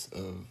lens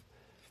of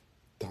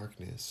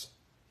darkness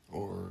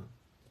or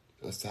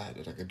a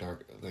side, like a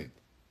dark, like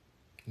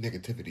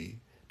negativity.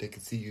 They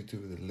can see you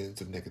through the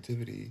lens of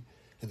negativity,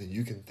 and then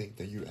you can think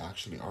that you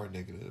actually are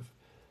negative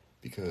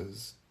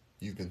because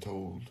you've been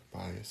told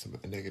by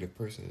a negative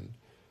person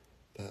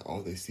that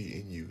all they see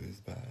in you is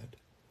bad.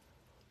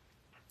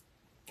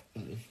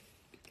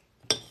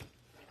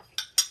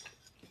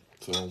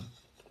 So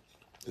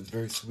it's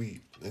very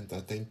sweet, and I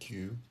thank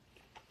you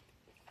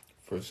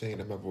for saying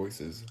that my voice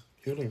is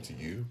healing to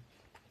you,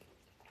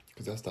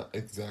 because that's the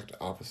exact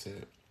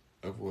opposite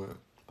of what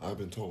I've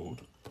been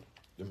told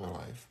in my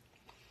life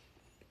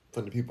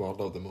from the people I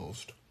love the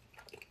most,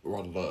 or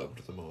I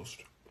loved the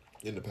most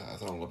in the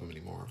past. I don't love them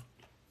anymore,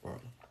 but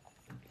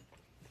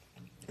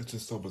it's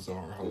just so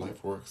bizarre how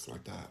life works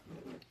like that.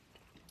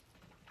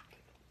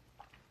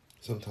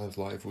 Sometimes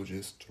life will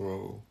just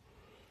throw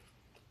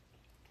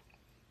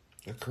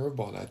a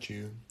curveball at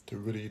you to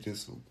really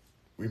just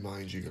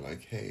remind you,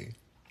 like, hey,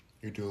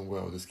 you're doing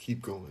well, just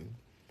keep going.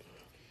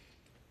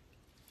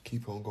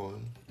 Keep on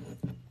going.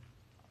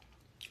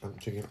 I'm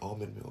drinking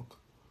almond milk.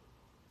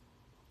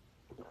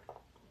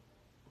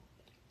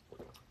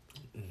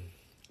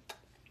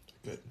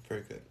 Good,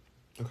 very good.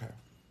 Okay,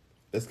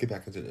 let's get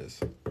back into this.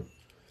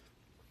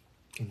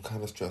 I'm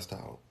kind of stressed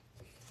out.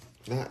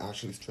 Not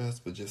actually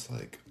stressed, but just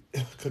like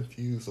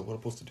confused on what I'm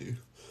supposed to do.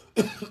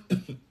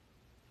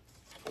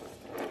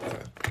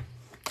 Okay.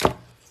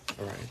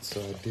 Alright, so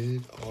I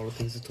did all the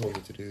things I told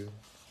you to do.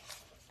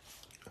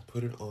 I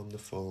put it on the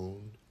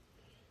phone.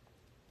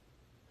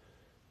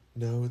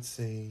 Now it's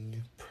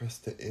saying press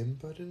the M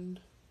button.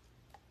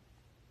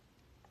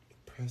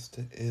 Press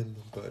the M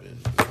button.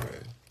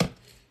 Okay.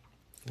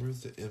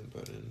 Where's the M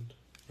button?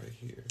 Right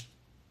here.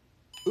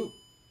 Ooh.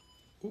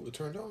 Ooh, it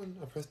turned on.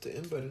 I pressed the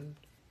M button.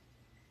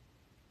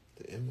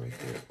 The M right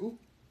there. Ooh.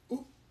 Ooh.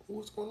 Ooh,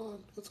 what's going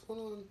on? What's going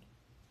on?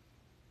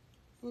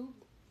 Ooh.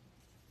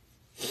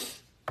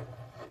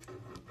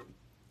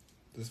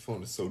 This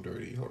phone is so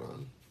dirty. Hold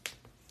on.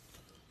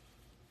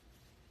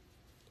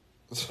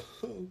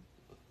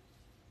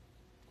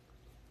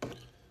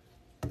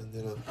 And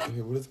then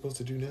here, what is it supposed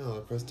to do now? I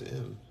pressed the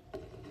M.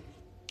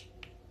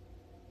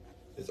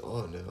 It's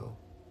on now.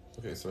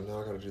 Okay, so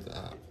now I gotta do the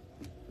app.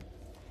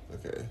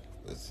 Okay,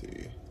 let's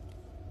see.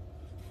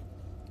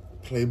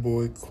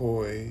 Playboy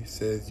Coy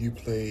says you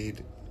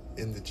played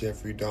in the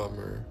Jeffrey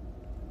Dahmer.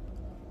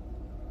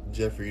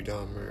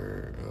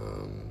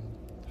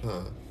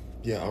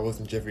 Yeah, I was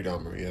in Jeffrey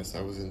Dahmer. Yes,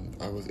 I was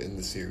in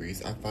the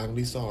series. I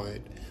finally saw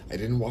it. I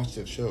didn't watch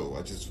the show.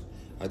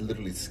 I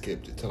literally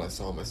skipped until I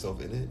saw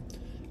myself in it.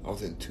 I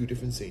was in 2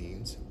 different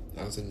scenes.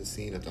 I was in the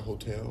scene at the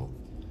hotel,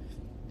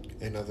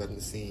 and I was in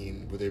the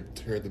scene where they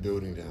tear the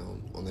building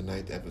down on the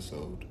 9th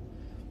episode.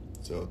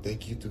 So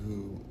thank you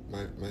to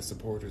my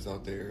supporters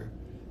out there,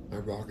 my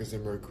rockers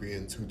and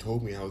Mercuryans who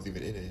told me I was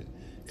even in it.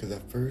 Because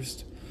at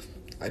first,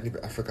 I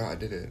forgot I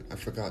did it. I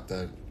forgot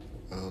that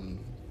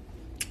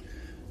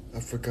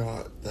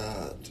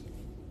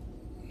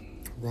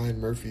Ryan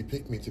Murphy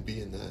picked me to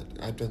be in that.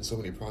 I've done so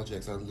many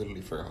projects, I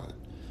literally forgot.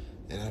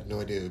 And I had no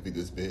idea it would be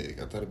this big.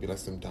 I thought it'd be like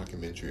some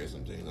documentary or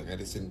something. Like, I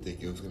just didn't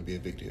think it was going to be a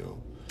big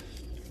deal.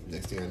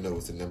 Next thing I know,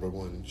 it's the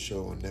 #1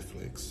 show on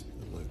Netflix.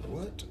 I'm like,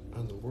 what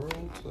in the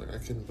world? Like, I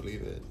couldn't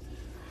believe it.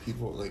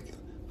 People, like,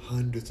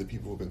 hundreds of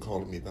people have been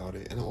calling me about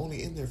it. And I'm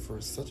only in there for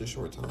such a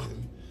short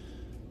time.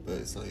 But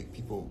it's like,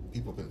 people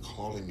have been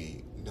calling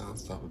me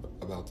nonstop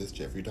about this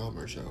Jeffrey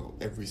Dahmer show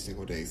every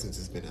single day since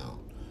it's been out.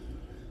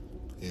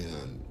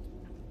 And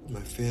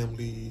my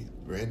family,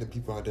 random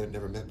people I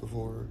never met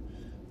before,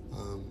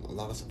 a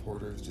lot of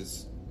supporters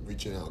just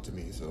reaching out to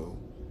me. So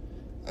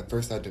at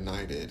first I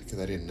denied it because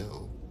I didn't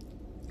know.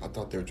 I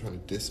thought they were trying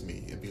to diss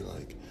me and be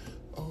like,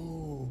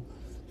 oh,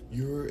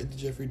 you're in the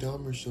Jeffrey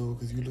Dahmer show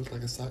because you look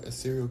like a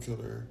serial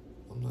killer.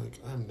 I'm like,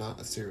 I'm not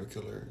a serial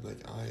killer.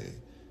 Like, I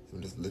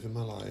am just living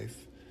my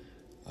life.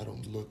 I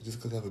don't look, just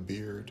because I have a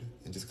beard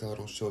and just because I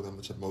don't show that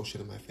much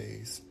emotion in my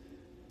face.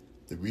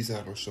 The reason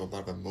I don't show a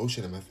lot of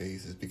emotion in my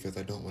face is because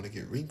I don't want to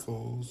get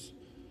wrinkles.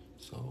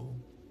 So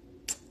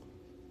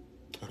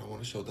I don't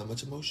want to show that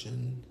much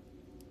emotion.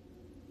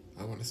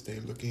 I want to stay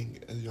looking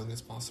as young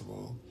as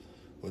possible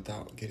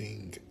without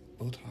getting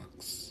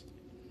Botox.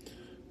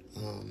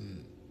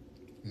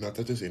 Not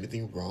that there's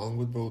anything wrong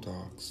with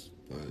Botox,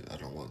 but I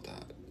don't want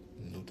that.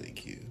 No,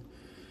 thank you.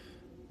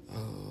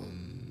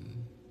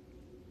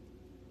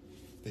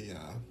 But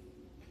yeah,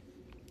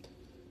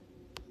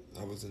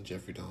 I was in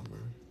Jeffrey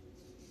Dahmer.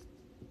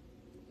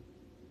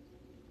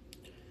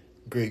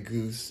 Grey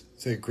Goose,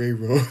 say Grey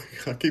Rose.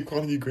 I keep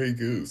calling you Grey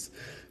Goose.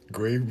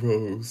 Grey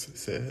Rose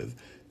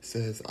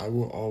says I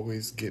will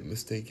always get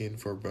mistaken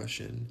for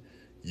Russian.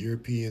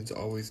 Europeans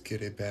always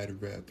get a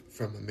bad rep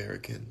from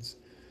Americans.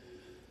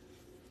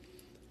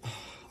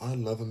 I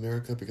love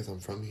America because I'm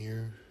from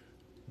here,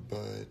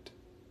 but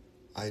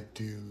I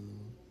do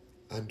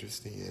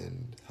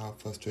understand how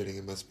frustrating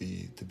it must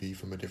be to be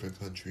from a different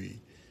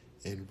country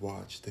and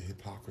watch the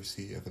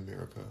hypocrisy of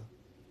America.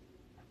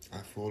 I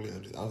fully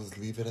understand. I'll just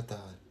leave it at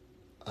that.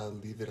 I'll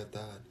leave it at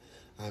that.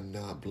 I'm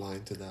not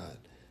blind to that.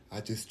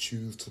 I just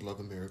choose to love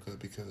America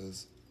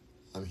because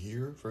I'm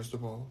here, first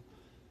of all.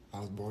 I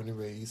was born and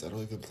raised. I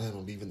don't even plan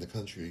on leaving the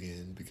country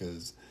again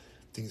because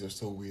things are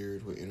so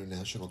weird with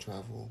international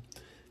travel.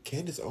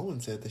 Candace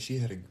Owens said that she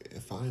had a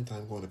fine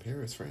time going to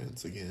Paris,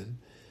 France again.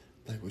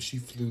 Like when she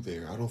flew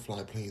there, I don't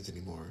fly planes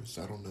anymore,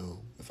 so I don't know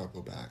if I'll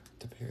go back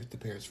to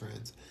Paris,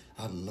 France.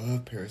 I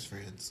love Paris,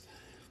 France,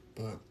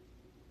 but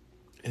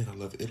and I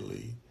love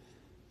Italy,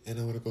 and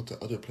I want to go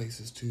to other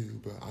places too,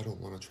 but I don't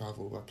want to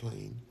travel by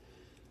plane.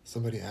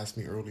 Somebody asked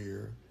me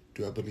earlier,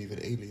 do I believe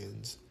in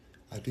aliens?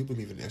 I do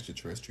believe in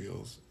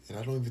extraterrestrials, and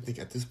I don't even think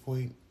at this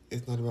point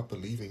it's not about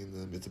believing in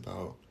them. It's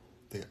about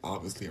they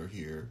obviously are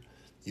here.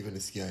 Even the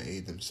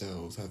CIA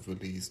themselves have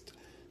released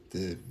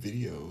the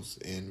videos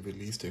and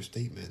released their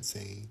statements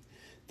saying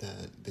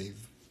that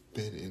they've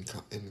been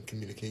in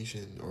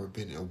communication or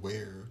been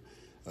aware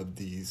of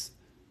these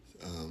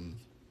um,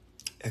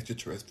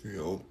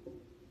 extraterrestrial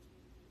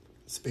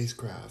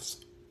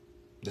spacecrafts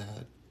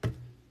that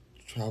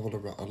travel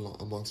around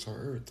amongst our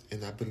Earth.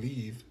 And I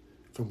believe,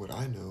 from what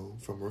I know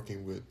from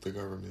working with the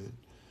government,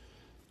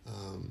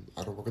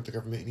 I don't work with the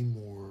government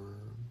anymore,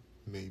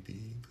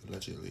 maybe,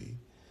 allegedly,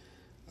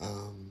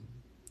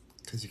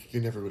 because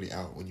you're never really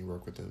out when you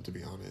work with them, to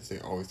be honest. They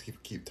always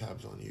keep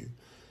tabs on you.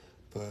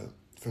 But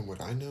from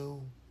what I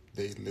know,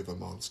 they live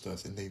amongst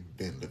us, and they've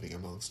been living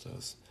amongst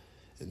us.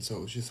 And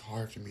so it's just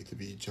hard for me to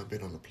be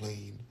jumping on a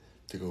plane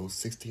to go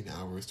 16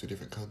 hours to a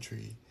different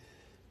country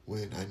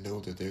when I know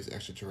that there's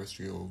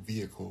extraterrestrial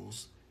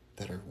vehicles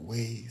that are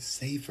way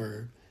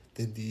safer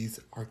than these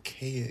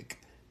archaic,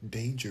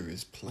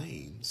 dangerous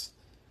planes.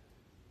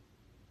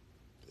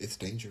 It's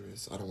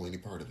dangerous. I don't want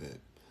any part of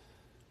it.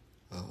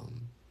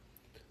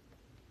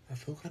 I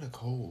feel kind of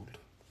cold.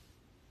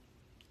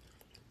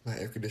 My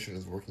air conditioner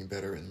is working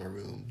better in my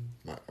room.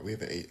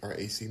 Our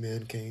AC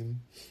man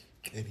came,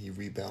 and he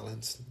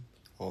rebalanced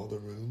all the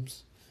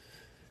rooms,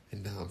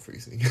 and now I'm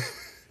freezing.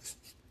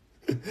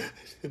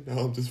 And now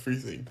I'm just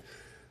freezing.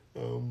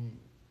 I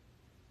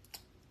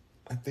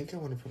think I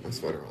want to put my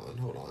sweater on.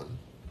 Hold on.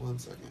 1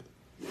 second.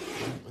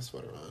 Put my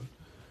sweater on.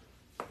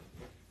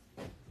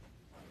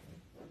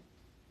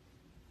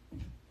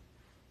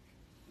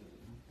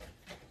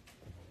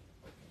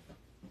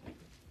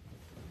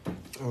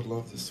 I would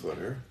love this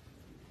sweater.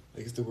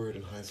 I used to wear it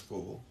in high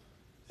school,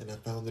 and I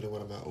found it in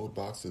one of my old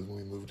boxes when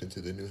we moved into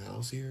the new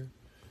house here.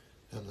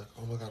 And I'm like,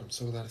 oh my god, I'm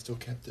so glad I still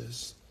kept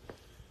this.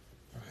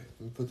 Alright,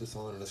 let me put this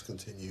on and let's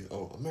continue.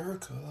 Oh,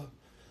 America!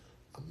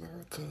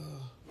 America!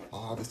 I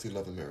obviously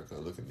love America.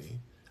 Look at me.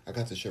 I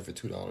got this shirt for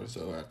 $2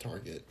 though at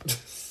Target.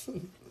 $2.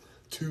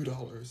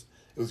 It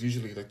was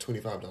usually like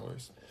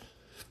 $25,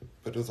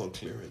 but it was on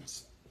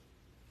clearance.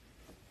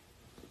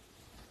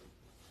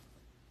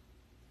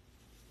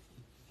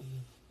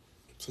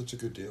 Such a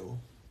good deal.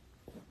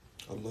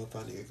 I love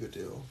finding a good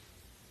deal.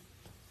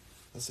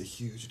 That's a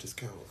huge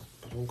discount,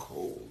 but I'm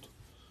cold.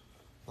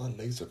 My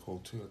legs are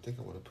cold too. I think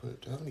I want to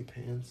put. Do I have any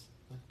pants?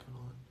 I put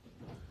on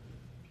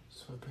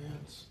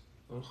sweatpants.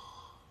 Ugh,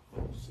 I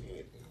don't see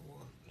anything I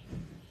want.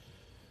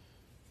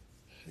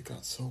 It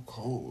got so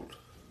cold,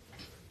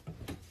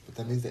 but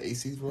that means the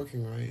AC's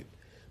working right.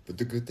 But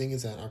the good thing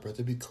is that I'd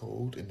rather be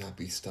cold and not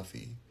be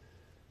stuffy.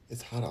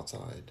 It's hot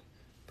outside,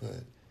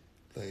 but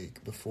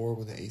like before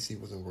when the AC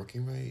wasn't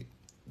working right,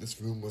 this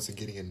room wasn't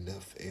getting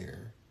enough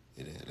air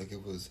in it. Like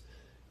it was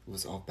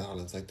off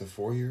balance. Like the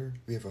foyer,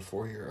 we have a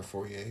foyer,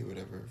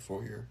 whatever,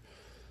 foyer.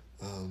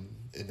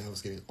 And I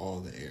was getting all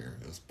the air.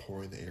 It was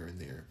pouring the air in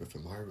there. But for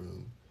my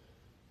room,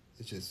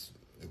 it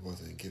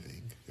wasn't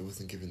giving. It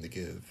wasn't giving the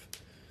give.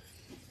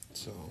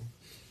 So,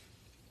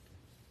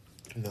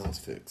 now it's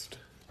fixed.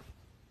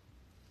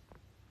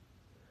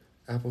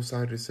 Apple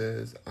Cider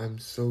says, I'm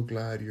so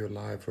glad you're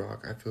live,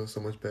 Rock. I feel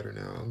so much better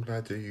now. I'm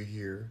glad that you're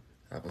here,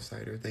 Apple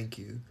Cider. Thank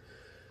you.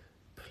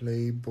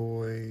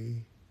 Playboy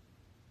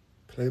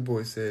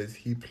says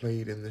he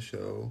played in the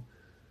show,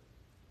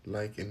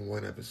 like in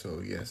one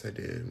episode. Yes, I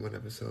did, one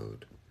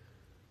episode.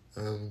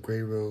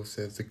 Grey Rose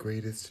says the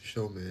greatest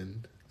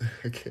showman.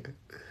 I can't.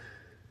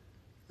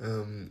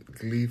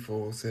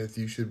 Gleeful says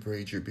you should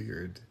braid your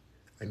beard.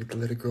 I need to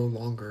let it grow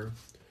longer.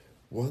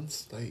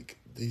 Once, like,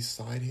 these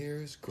side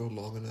hairs grow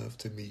long enough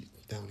to meet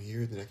down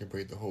here, then I can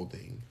braid the whole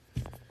thing.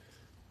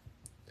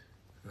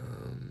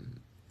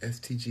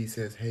 STG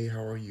says, hey,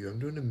 how are you? I'm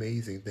doing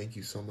amazing. Thank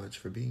you so much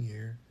for being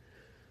here.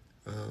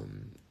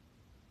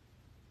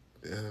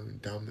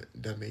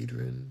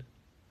 Damadrin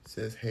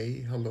says,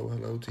 hey,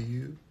 hello to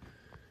you.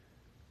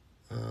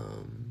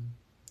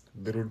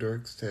 Little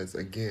Dirk says,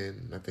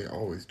 again, like they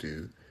always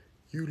do,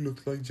 you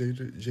look like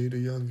Jada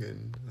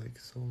Youngin. Like,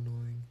 so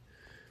annoying.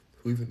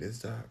 Who even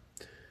is that?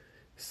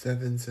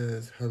 Seven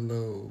says,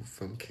 hello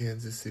from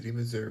Kansas City,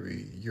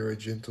 Missouri. You're a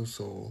gentle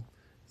soul.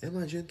 Am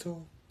I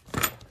gentle?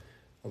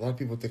 A lot of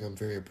people think I'm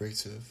very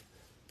abrasive,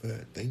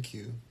 but thank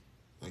you,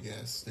 I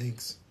guess.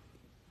 Thanks.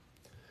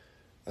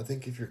 I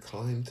think if you're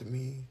kind to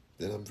me,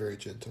 then I'm very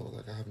gentle.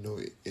 Like, I have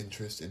no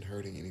interest in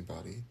hurting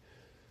anybody.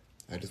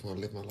 I just want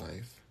to live my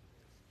life.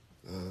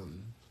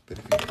 But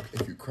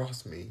if you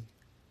cross me,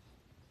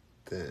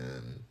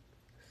 then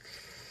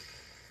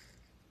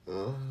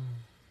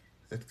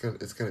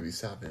It's gonna be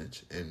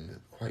savage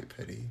and quite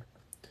petty.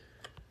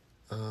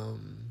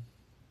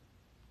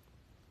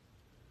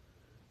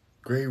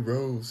 Gray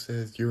Rose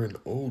says you're an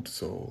old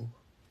soul.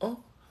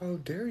 Oh, how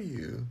dare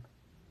you?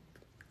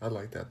 I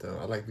like that though.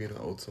 I like being an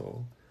old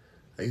soul.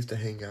 I used to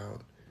hang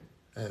out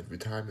at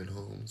retirement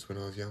homes when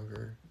I was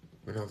younger,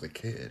 when I was a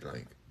kid,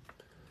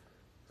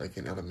 like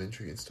in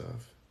elementary and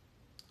stuff.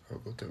 I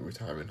would go to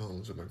retirement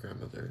homes with my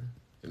grandmother,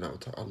 and I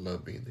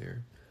love being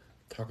there,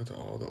 talking to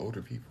all the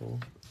older people.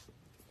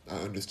 I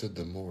understood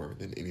them more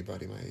than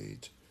anybody my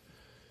age.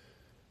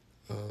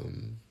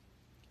 Who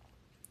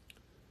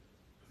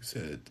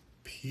said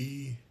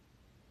P?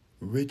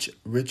 Rich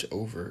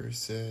Over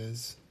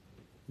says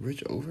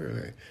Rich Over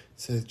okay,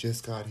 says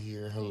just got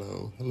here.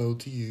 Hello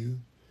to you.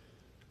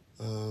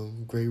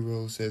 Gray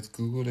Rose says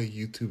Google a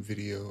YouTube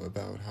video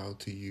about how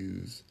to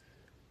use.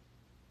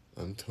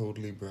 I'm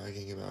totally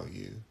bragging about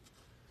you.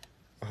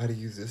 How to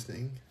use this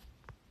thing?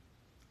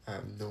 I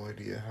have no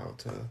idea how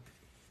to.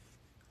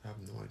 I have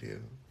no idea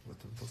what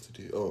I'm supposed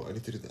to do. Oh, I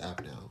need to do the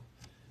app now.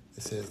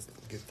 It says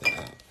get the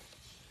app.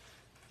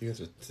 You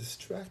guys are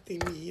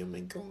distracting me. Oh my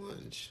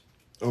gosh.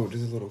 Oh,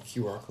 there's a little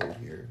QR code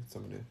here.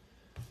 So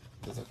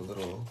there's like a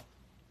little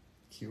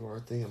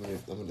QR thing. I'm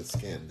gonna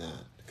scan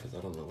that because I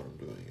don't know what I'm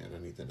doing and I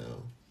need to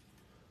know.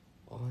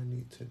 I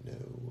need to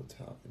know what's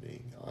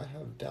happening. I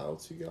have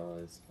doubts, you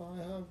guys. I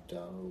have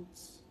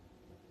doubts.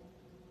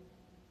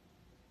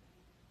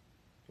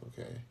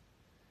 Okay.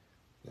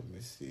 Let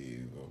me see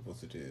what I'm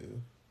supposed to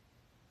do.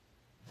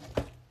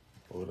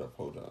 Hold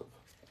up.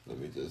 Let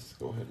me just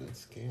go ahead and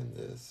scan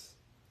this.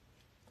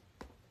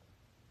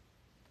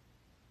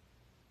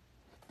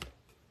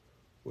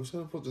 Which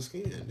one am I supposed to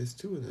scan? There's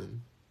two of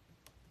them.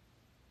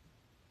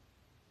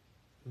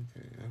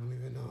 Okay, I don't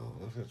even know.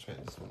 I'm gonna try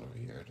this one over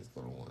here. Just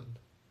go to one.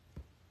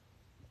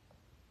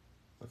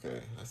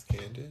 Okay, I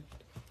scanned it.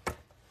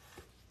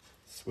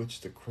 Switch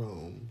to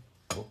Chrome.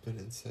 Open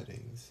in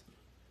settings.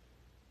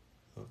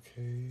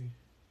 Okay.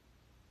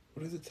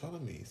 What is it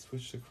telling me?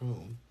 Switch to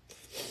Chrome.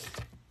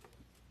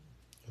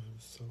 I'm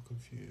so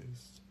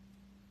confused.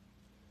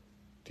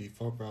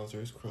 Default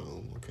browser is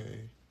Chrome.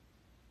 Okay.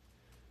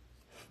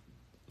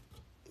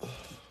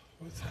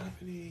 What's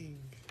happening?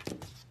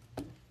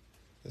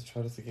 Let's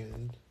try this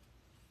again.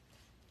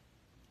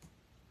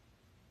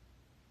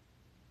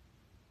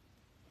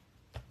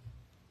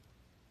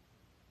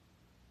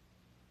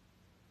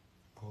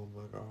 Oh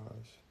my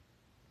gosh.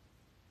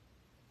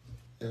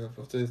 Yeah, I'm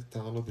supposed to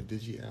download the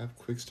Digi app,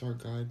 Quick Start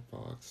Guide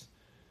box,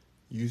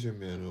 user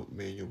manual.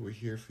 We're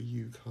here for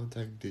you.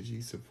 Contact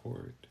Digi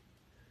support.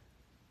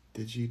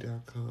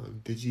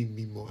 Digi.com. Digi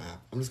Mimo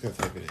app. I'm just gonna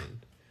type it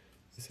in.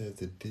 It says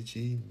the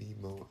Digi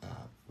Mimo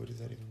app. What does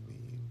that even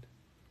mean?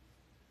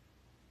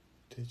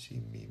 Digi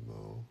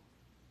Mimo.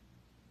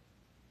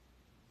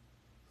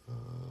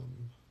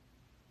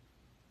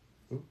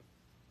 Oop.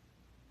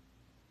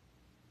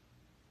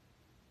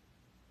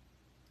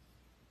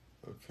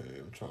 Okay,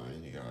 I'm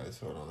trying, you guys.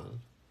 Hold on.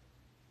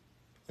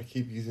 I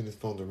keep using this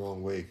phone the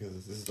wrong way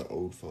because this is the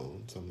old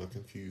phone, so I'm not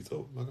confused.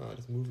 Oh my god,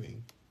 it's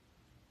moving.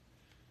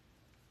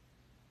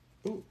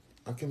 Ooh,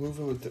 I can move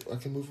it with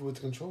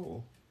the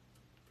control.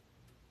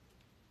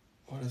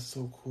 Oh, that's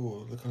so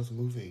cool. Look how it's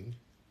moving.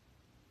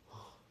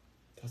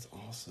 That's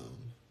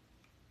awesome.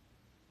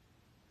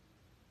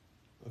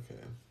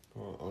 Okay,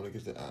 well, I want to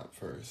get the app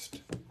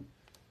first.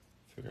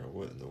 Figure out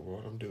what in the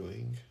world I'm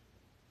doing.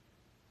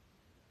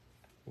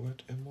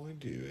 What am I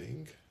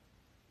doing?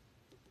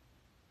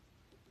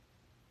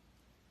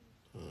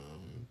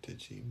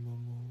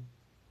 Digimomo.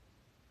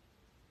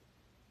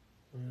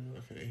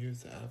 Okay,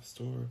 here's the App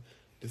Store.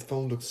 This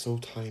phone looks so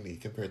tiny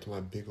compared to my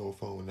big old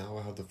phone. Now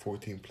I have the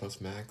 14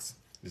 Plus Max.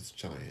 It's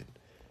giant.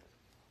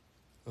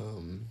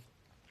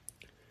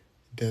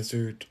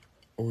 Desert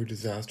or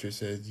Disaster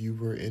says you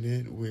were in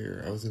it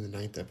where I was in the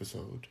 9th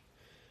episode.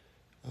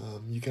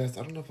 You guys,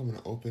 I don't know if I'm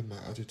going to open my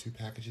other 2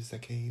 packages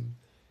that came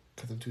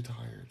because I'm too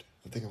tired.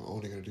 I think I'm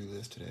only going to do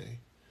this today.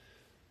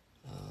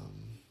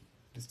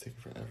 It's taking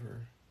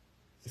forever.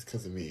 It's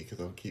because of me, because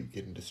I'll keep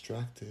getting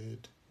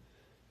distracted.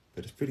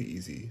 But it's pretty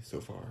easy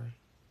so far.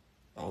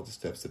 All the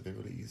steps have been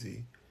really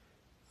easy.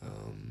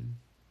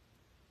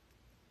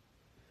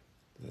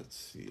 Let's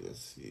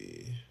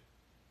see.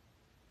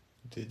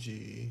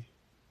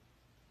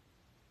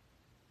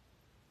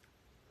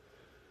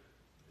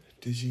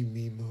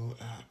 Digimimo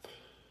app.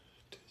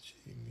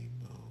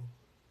 Digimimo.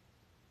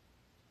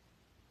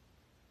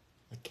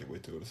 I can't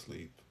wait to go to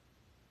sleep.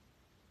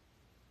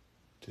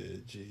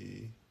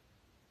 Digimimo.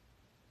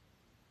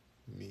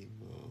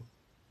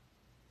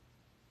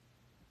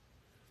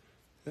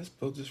 Did I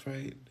spell this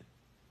right?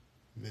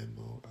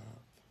 Memo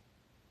app.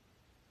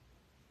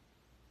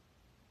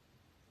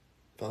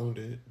 Found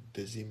it.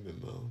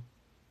 Digimemo.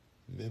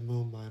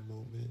 Memo my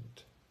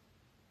moment.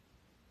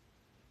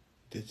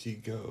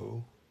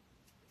 Digigo.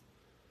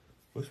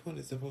 Which one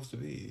is it supposed to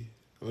be?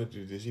 I'm gonna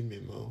do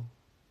Digimemo.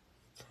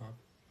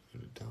 Copy. I'm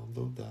gonna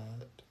download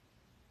that.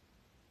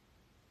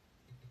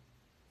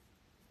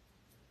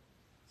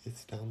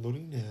 It's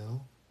downloading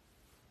now.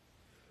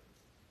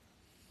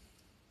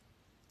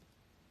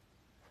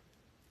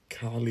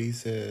 Kali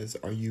says,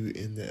 "Are you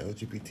in the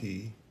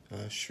LGBT?"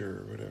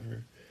 Sure,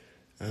 whatever.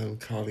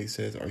 Kali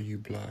says, "Are you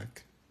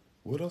black?"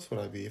 What else would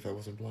I be if I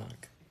wasn't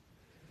black?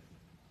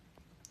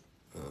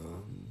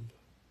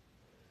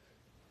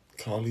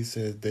 Kali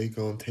says they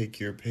gonna take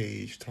your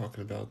page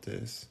talking about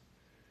this.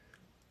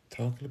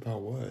 Talking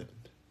about what?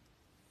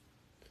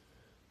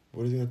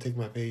 What is he gonna take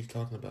my page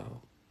talking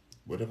about?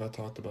 What have I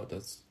talked about?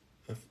 That's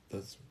what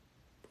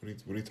are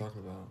you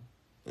talking about?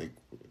 Like,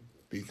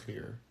 be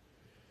clear.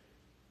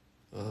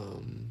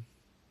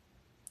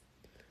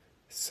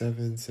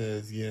 7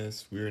 says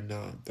yes. We're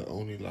not the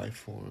only life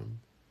form.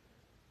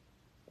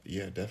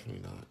 Yeah,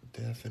 definitely not.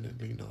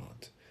 Definitely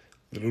not.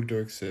 Little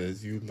Dirk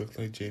says you look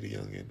like Jada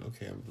Youngin.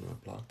 Okay, I'm gonna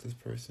block this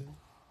person.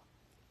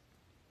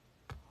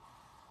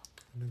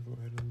 I'm gonna go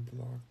ahead and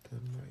block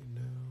them right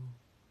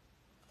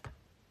now.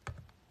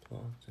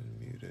 Blocked and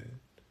muted.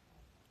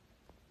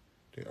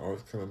 They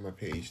always come on my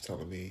page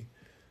telling me,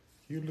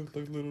 "You look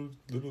like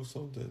little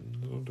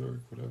something, Little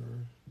Dirk,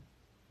 whatever,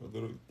 or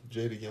little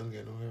Jada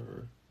Youngin,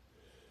 whoever."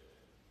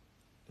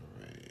 All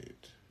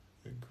right,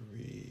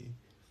 agree.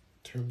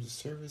 Terms of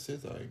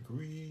services, I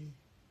agree.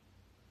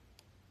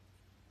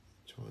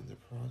 Join the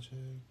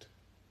project.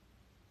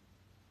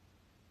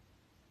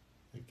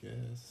 I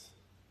guess.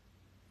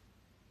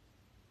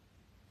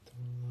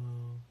 Don't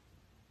know.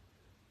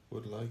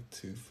 Would like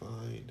to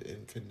find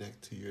and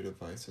connect to your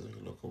device on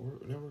your local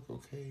network.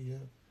 Okay,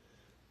 yeah.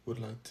 Would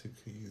like to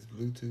use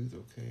Bluetooth.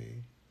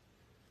 Okay.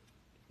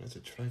 To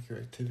track your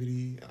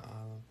activity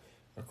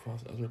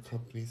across other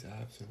companies'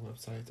 apps and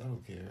websites. I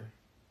don't care.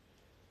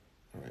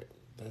 All right.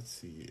 Let's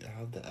see. I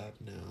have the app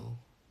now.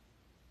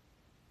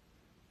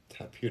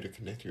 Tap here to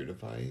connect your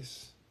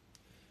device.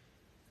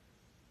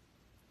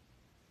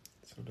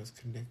 So let's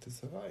connect this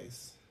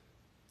device.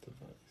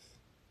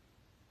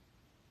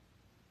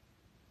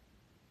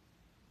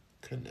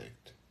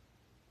 Connect.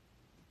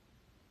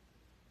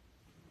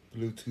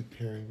 Bluetooth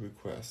pairing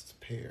request.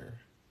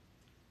 Pair.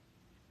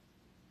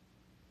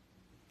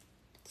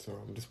 So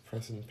I'm just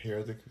pressing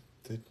pair the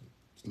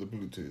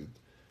Bluetooth.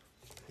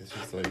 It's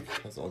just like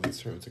has all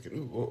these terms. Like,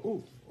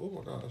 oh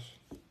my gosh.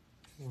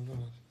 Oh my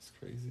gosh, it's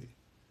crazy.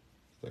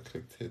 So I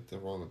hit the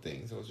wrong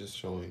things. I was just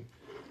showing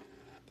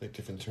like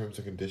different terms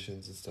and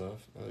conditions and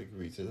stuff. I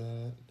agree to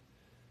that.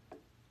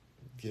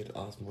 Get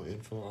Osmo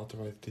info.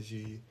 Authorize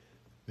Digi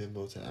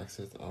Memo to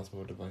access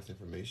Osmo device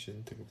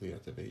information to complete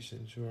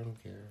activation. Sure, I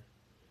don't care.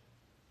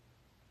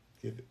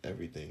 Give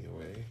everything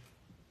away.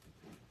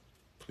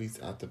 Please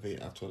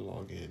activate after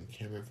login.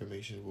 Camera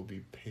information will be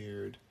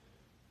paired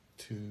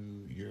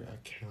to your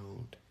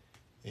account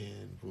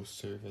and will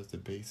serve as the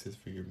basis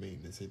for your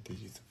maintenance and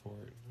Digi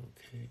support.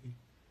 Okay.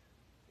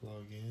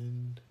 Log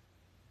in.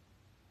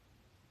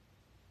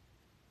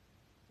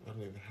 I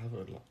don't even have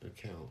an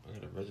account. I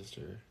gotta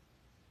register.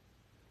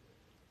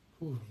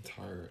 Ooh, I'm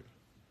tired.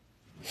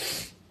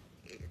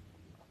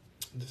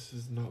 This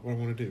is not what I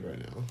want to do right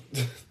now.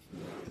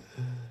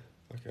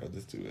 Okay, I'll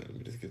just do it. Let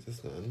me just get this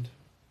done.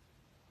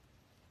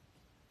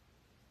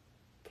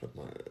 Put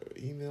my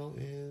email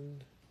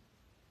in.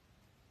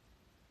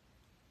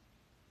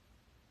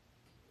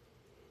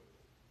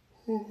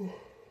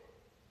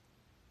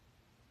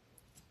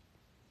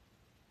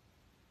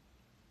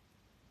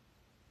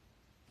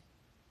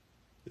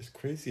 It's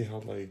crazy how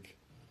like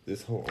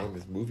this whole arm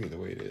is moving the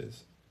way it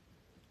is.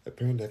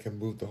 Apparently I can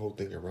move the whole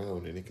thing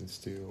around and it'll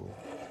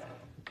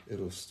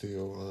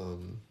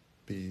still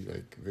be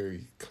like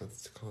very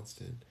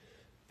constant.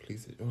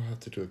 Please, I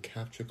have to do a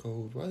captcha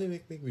code. Why do they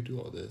make me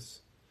do all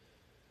this?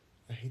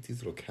 I hate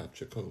these little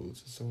captcha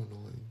codes. It's so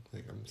annoying.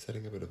 Like I'm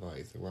setting up a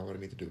device. Like, why would I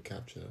need to do a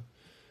captcha?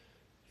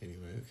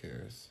 Anyway, who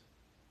cares?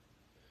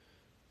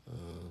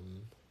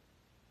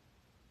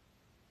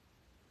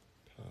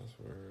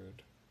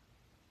 Password.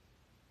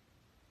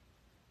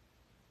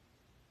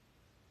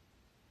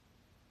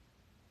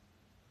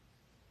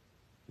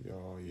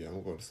 Y'all, yeah,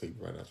 I'm going to sleep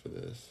right after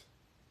this.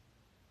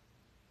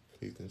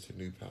 Please enter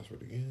new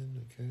password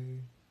again. Okay.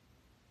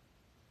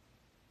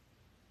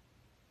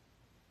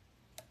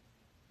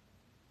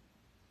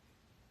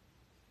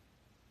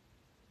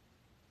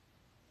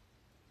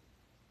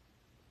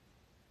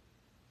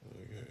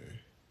 Okay.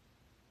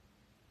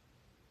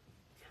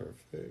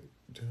 Perfect.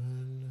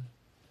 Done.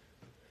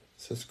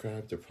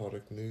 Subscribe to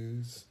product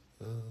news.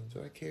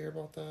 Do I care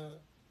about that?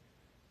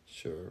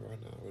 Sure, why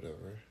not?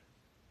 Whatever.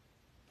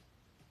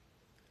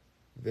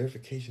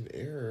 Verification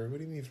error? What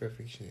do you mean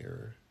verification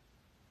error?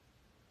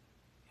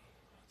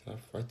 Did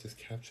I write this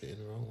captcha in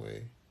the wrong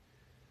way?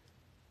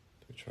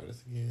 Let me try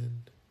this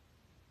again.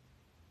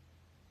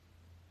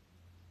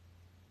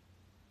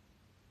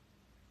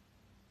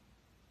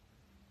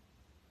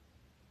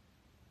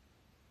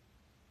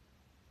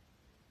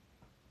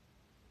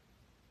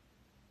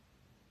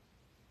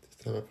 This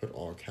time I put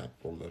all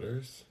capital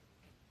letters.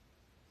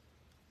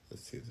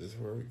 Let's see if this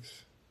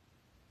works.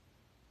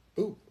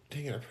 Oh,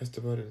 dang it, I pressed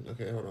the button.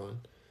 Okay, hold on.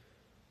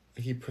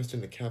 I keep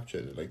pressing the captcha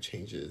and it like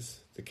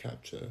changes the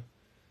captcha.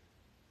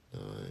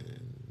 9.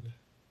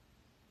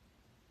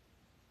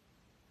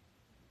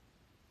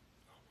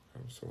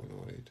 I'm so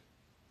annoyed.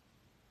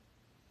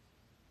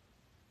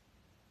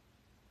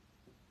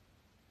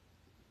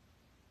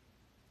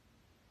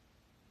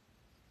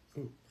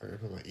 Oop, I gotta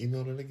put my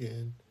email in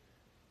again.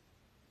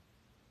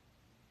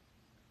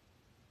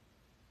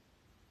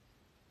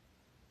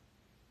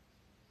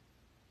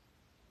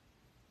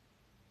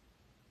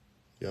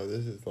 Yo,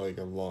 this is like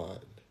a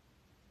lot.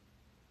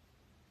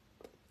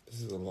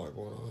 This is a lot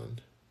going on.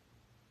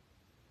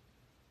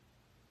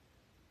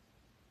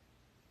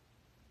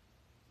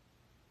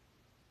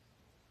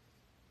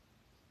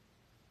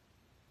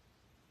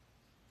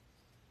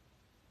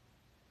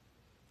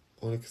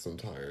 Only because I'm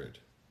tired.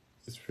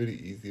 It's pretty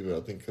easy, but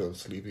I think because I'm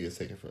sleepy, it's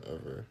taking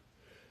forever.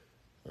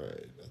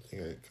 Alright, I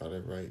think I got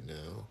it right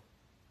now.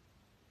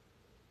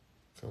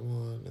 Come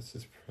on, let's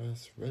just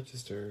press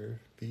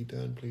register. Be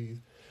done, please.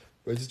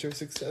 Register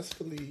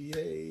successfully.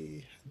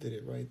 Yay! I did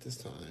it right this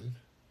time.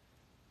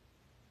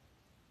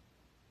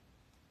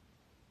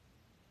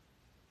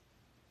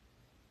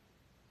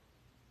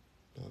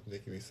 Now it's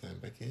making me sign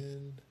back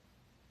in.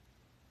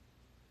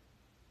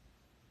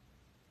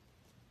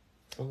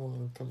 Come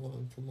on, come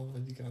on, come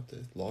on. You got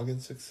this.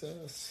 Login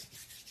success.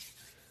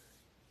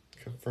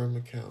 Confirm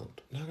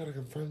account. Now I gotta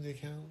confirm the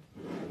account.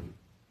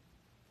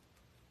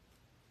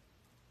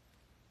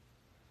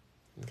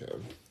 Okay.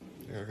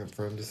 I gotta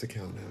confirm this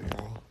account now,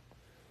 y'all.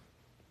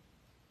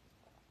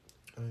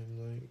 I'm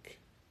like...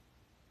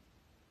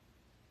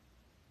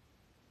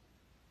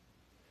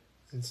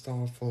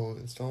 Install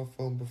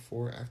phone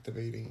before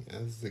activating,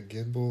 as the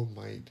gimbal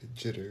might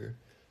jitter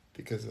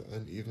because of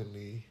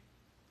unevenly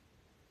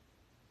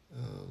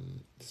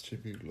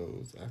distribute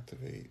loads.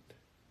 Activate.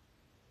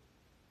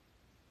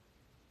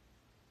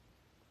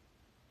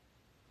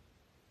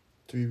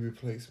 Three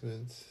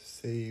replacements.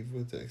 Save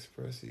with the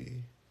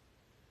Expressi.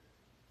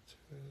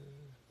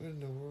 What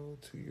in the world?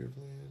 2-year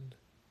plan.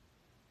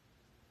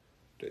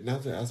 Now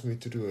they're asking me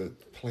to do a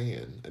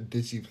plan, a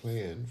digi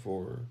plan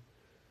for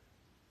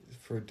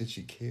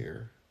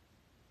DigiCare.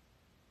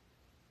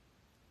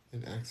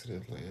 An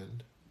accident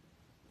plan.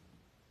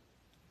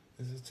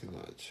 This is too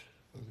much.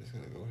 I'm just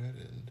gonna go ahead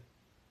and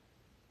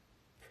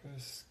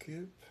press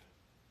skip.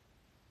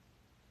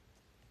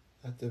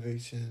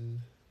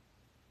 Activation.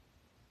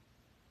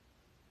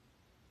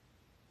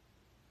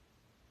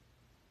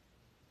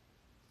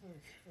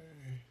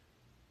 Okay.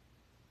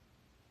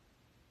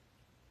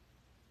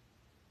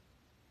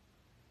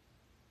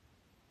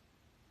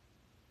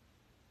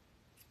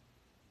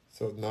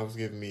 So now it's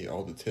giving me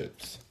all the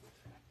tips.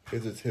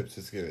 Here's the tips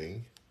it's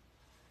giving.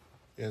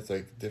 It has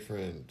like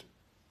different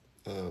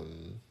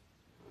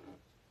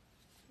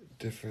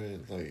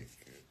like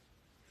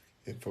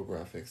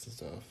infographics and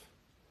stuff.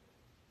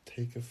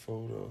 Take a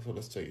photo. So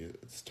let's take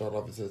it. Start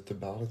off, it says to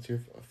balance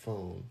your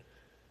phone,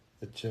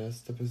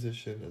 adjust the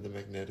position of the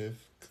magnetic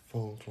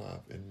phone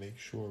clamp and make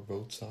sure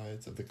both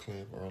sides of the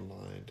clamp are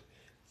aligned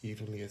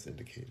evenly as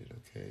indicated,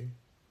 okay?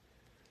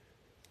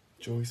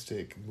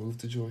 Joystick, move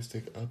the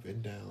joystick up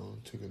and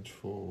down to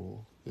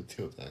control the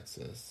tilt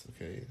axis,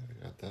 okay?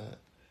 I got that.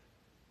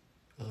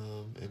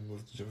 And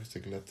move the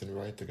joystick left and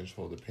right to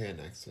control the pan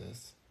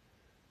axis.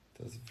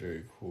 That's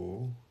very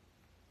cool.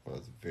 Well,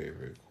 that's very,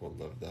 very cool.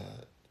 Love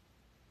that.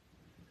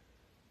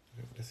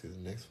 Okay, let's see the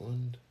next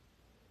one.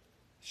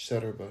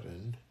 Shutter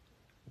button.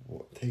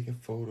 Take a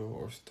photo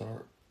or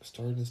start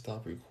and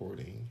stop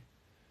recording.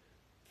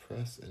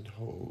 Press and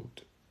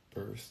hold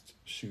burst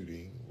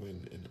shooting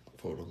when in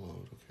photo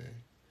mode. Okay,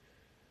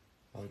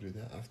 I'll do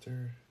that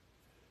after.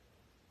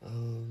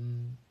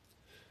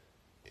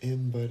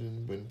 M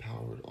button when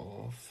powered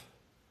off.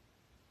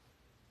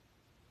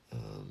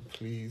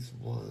 Please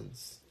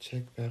once.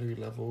 Check battery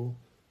level.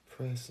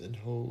 Press and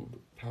hold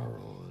power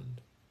on.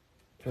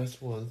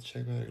 Press once.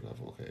 Check battery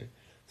level. Okay,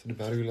 so the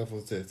battery level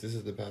is this. This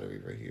is the battery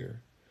right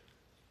here.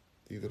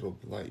 These little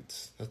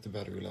lights. That's the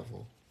battery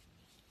level.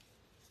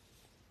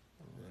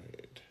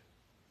 Alright.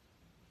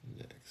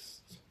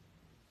 Next.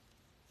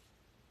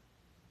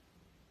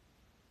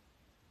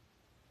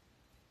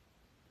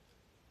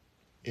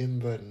 M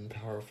button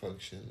power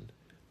function.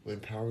 When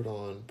powered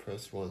on,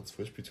 press once,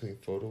 switch between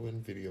photo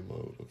and video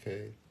mode,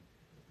 okay?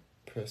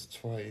 Press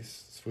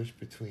twice, switch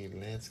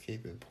between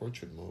landscape and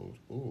portrait mode.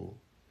 Ooh.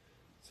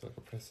 So I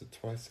can press it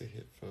twice to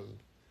hit from...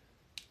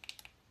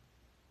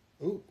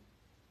 Ooh.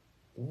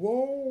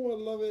 Whoa, I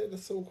love it.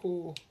 That's so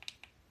cool.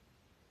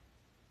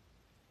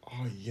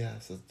 Oh,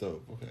 yes, that's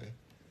dope. Okay.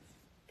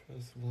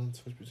 Press one,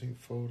 switch between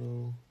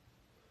photo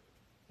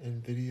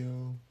and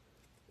video.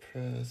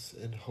 Press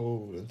and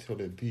hold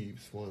until it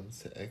beeps once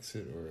to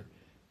exit or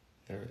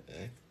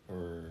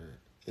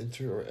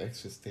enter or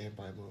exit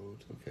standby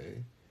mode.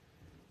 Okay.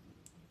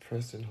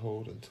 Press and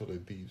hold until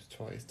it beeps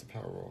twice to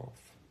power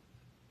off.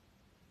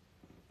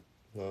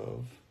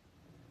 Love.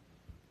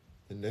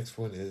 The next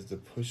one is the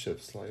push-up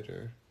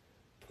slider.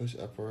 Push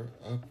up or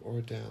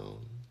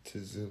down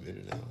to zoom in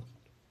and out.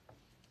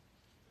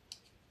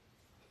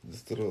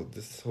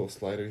 This whole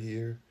slider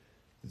here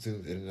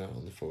zooms in and out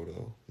on the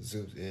photo.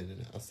 Zooms in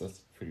and out.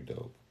 That's pretty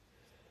dope.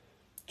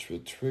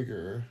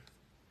 Trigger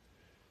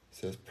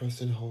says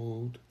press and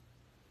hold,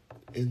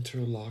 enter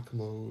lock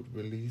mode,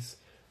 release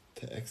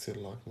to exit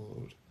lock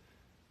mode,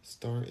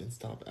 start and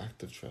stop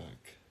active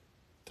track.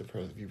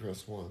 If you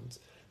press once,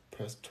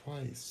 press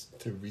twice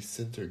to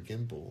recenter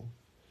gimbal,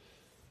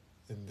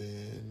 and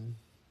then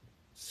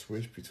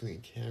switch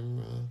between front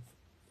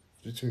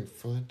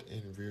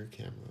and rear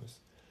cameras.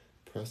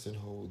 Press and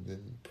hold,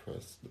 then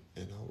press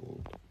and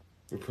hold.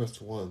 We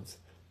press once,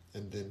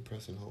 and then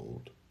press and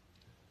hold.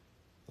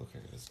 Okay,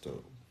 that's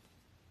dope.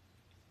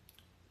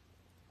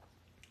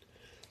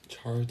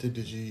 Charge the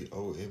Digi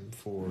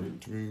OM4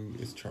 through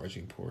its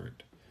charging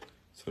port.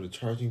 So the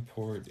charging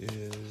port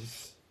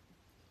is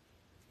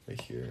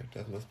right here.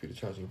 That must be the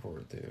charging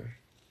port there.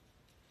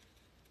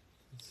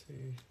 Let's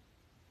see.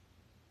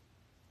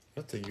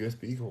 That's a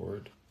USB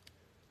cord.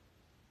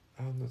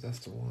 I don't know if that's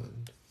the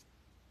one.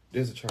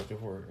 There's a charging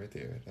port right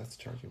there. That's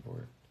the charging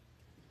port.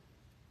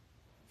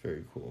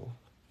 Very cool.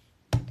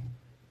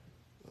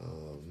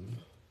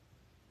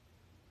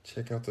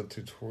 Check out the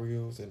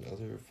tutorials and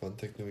other fun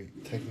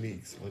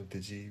techniques on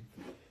Digimimo.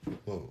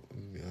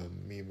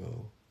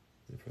 And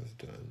press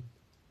done.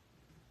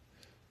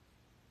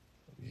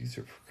 Use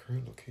your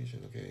current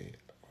location. Okay.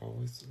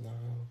 Always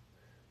allow.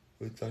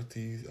 Would like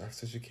to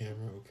access your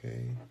camera.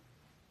 Okay.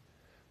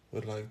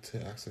 Would like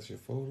to access your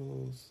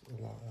photos.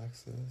 Allow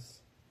access.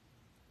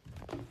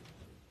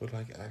 Would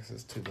like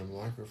access to the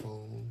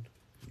microphone.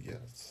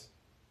 Yes.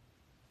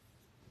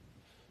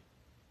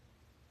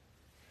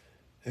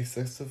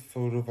 Excessive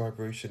photo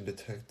vibration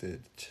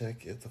detected.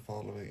 Check if the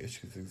following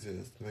issues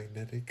exist.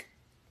 Magnetic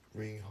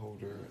ring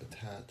holder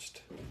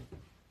attached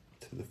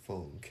to the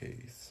phone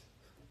case.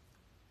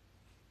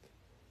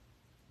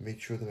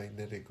 Make sure the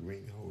magnetic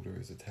ring holder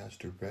is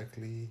attached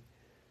directly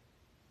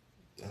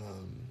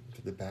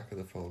to the back of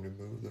the phone.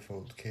 Remove the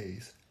phone's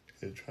case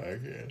and try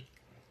again.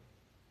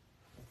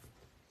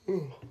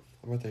 I'm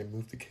about to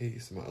remove the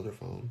case of my other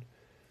phone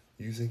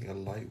using a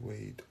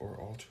lightweight or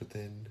ultra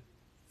thin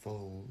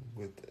phone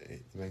with a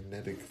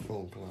magnetic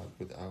phone clamp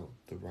without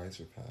the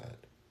riser pad.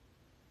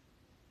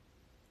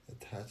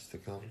 Attach the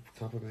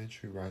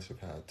complementary riser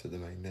pad to the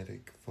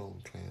magnetic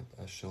phone clamp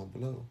as shown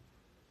below.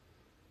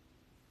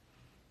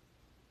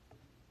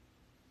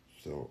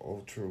 So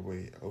ultra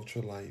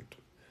light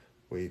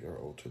weight or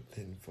ultra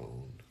thin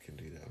phone can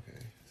do that.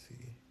 Okay,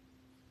 see.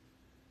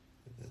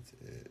 And that's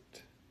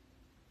it.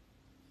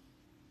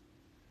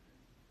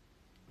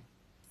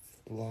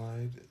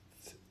 Slide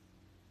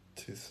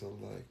to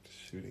select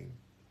shooting.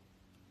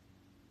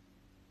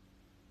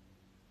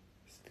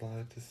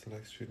 Slide to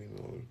select shooting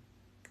mode,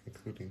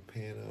 including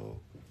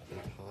panel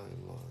and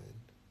timeline.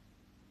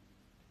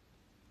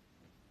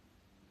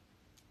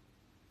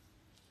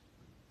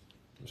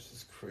 This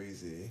is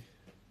crazy.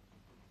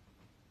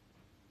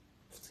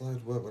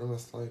 Slide what? What am I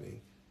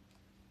sliding?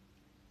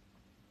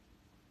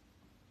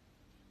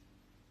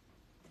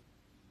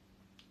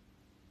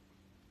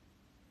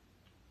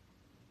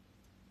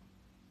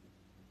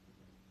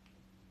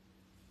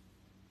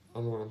 I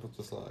don't know what I'm supposed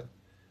to slide.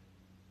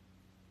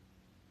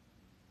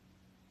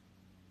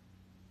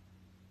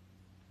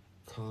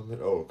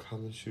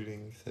 Common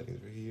shooting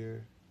settings right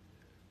here.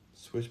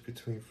 Switch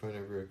between front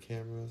and rear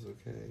cameras,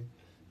 okay.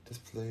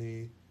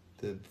 Display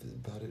the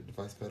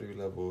device battery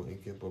level in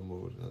gimbal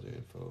mode and other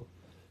info.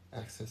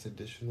 Access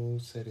additional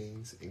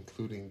settings,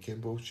 including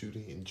gimbal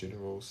shooting and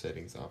general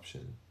settings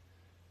option.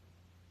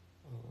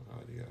 Oh my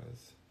god, you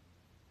guys.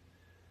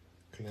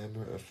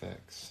 Glamour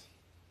effects.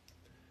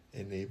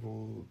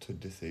 Enable to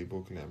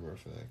disable glamour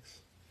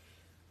effects.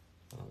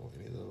 I don't want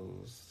any of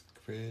those.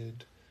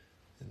 Grid,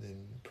 and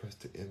then press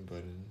the M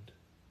button.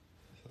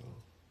 So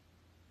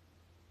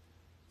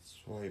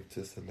swipe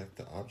to select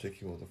the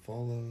object you want to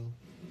follow.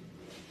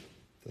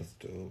 That's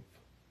dope.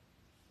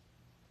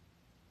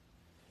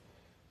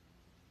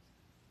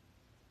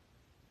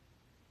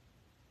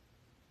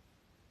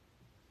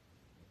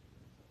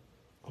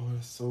 Oh,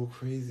 that's so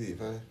crazy.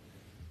 If I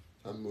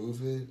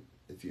move it,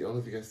 I don't know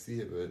if you guys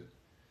see it, but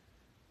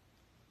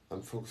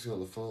I'm focusing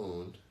on the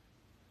phone,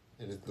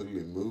 and it's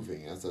literally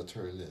moving as I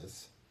turn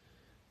this.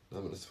 Now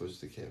I'm gonna switch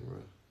the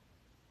camera.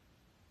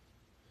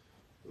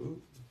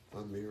 Ooh,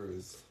 my mirror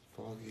is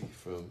foggy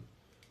from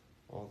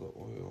all the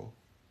oil.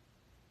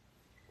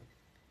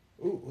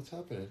 Ooh, what's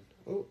happening?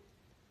 Oh,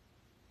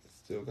 it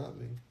still got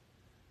me.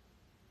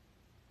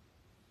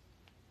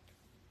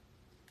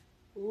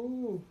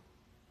 Ooh.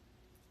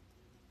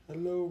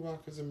 Hello,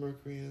 Rockers and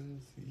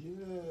Mercuryans.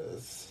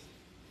 Yes.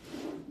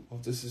 Oh,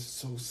 this is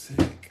so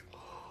sick.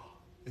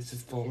 It's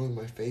just following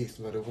my face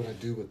no matter what I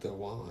do with the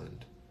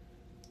wand.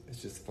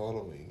 It's just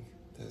following.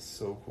 That's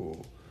so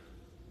cool.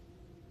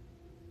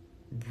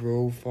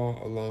 Bro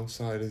fought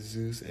alongside of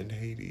Zeus and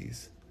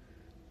Hades.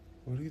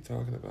 What are you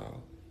talking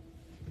about?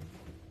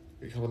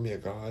 Are you calling me a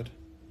god?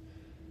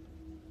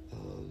 I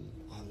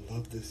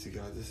love this, you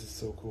guys. This is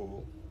so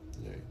cool.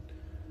 Right.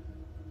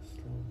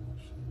 Slow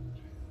motion.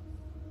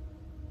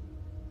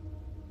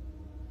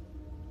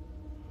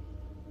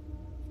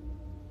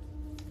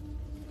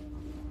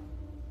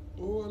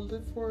 Oh, I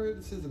live for it.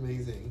 This is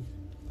amazing.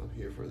 I'm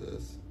here for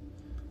this.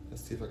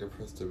 Let's see if I can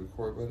press the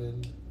record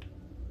button.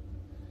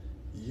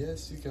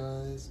 Yes, you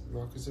guys,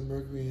 Rockers and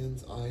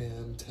Mercuryans, I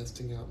am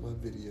testing out my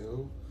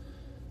video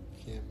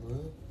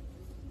camera.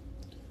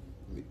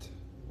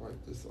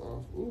 wipe this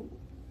off. Ooh.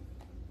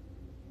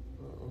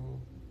 Uh-oh.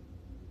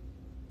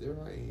 There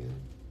I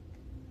am.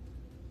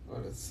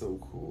 Oh, that's so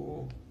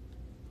cool.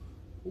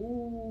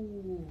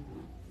 Ooh.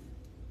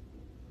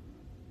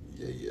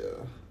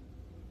 Yeah.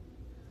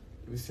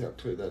 Let me see how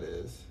clear that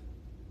is.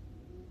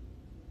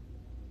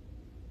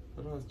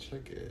 How do I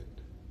check it?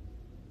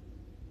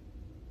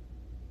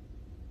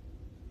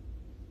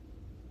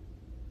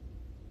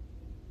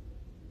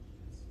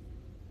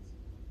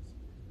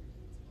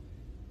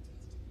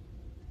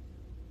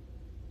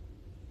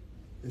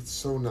 It's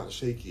so not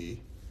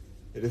shaky.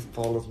 It just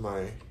follows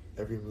my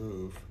every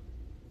move.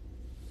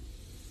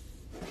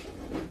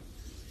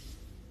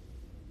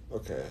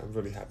 Okay, I'm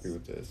really happy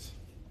with this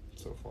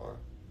so far.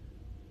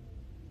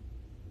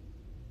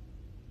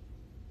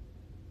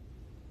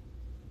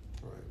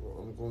 Alright, well,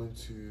 I'm going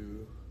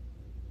to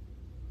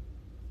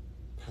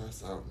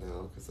pass out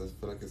now because I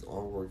feel like it's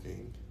all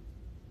working.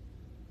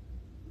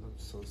 I'm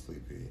so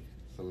sleepy.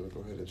 So I'm going to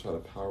go ahead and try to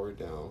power it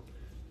down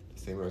the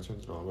same way I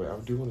turned it on. Wait, I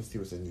do want to see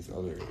what's in these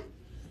other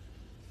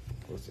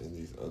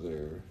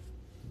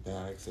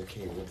bags that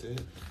came with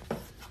it.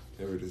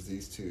 There it is,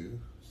 these two.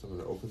 So I'm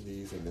going to open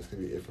these and that's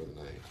going to be it for the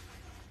night.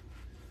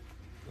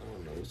 I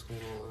don't know what's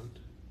going on.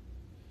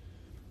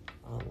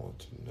 I want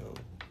to know.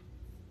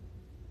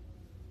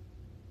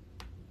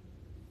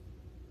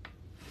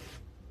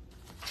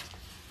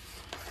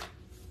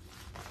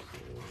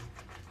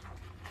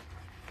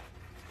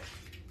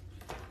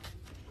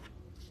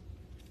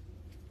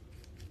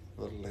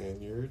 A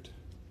lanyard.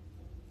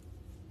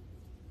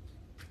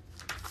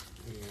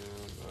 And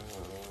I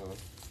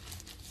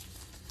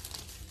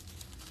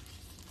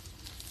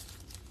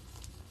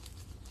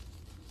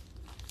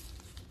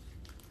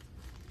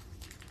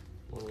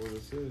don't know what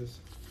this is.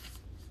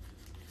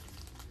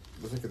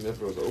 Looks like it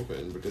never was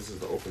open, but this is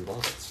the open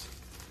box.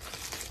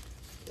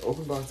 The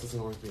open box isn't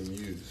always being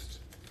used.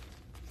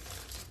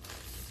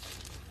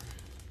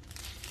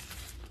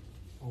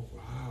 Oh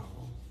wow.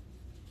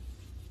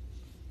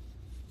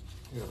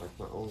 Yeah, like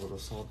my own little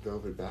soft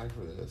velvet bag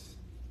for this.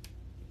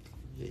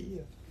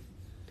 Yeah.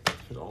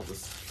 Put all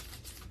this,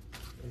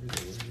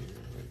 everything in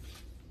here. Like,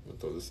 I'm gonna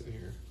throw this in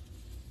here.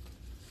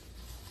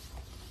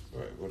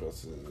 Alright, what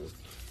else is in this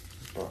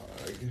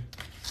bag?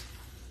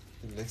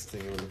 The next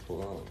thing I'm gonna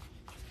pull out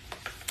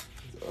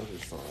is the other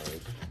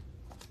side.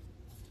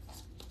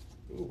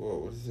 Ooh, whoa,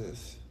 what is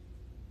this?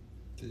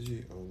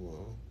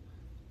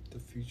 The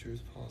future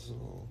is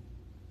possible.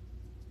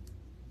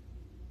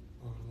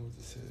 Oh, I don't know what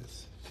this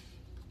is.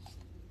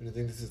 I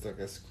think this is like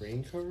a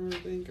screen cover, I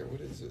think, or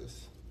what is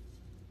this?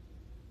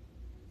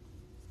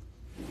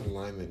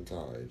 Alignment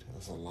guide.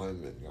 That's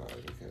alignment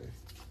guide, okay.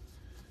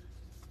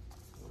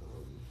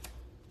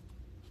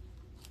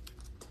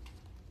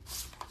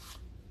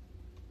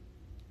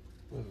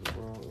 What in the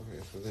world?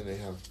 Okay, so then they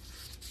have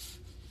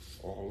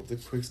all of the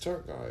quick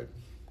start guide.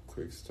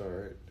 Quick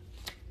start.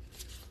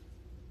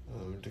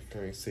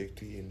 Declaring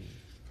safety and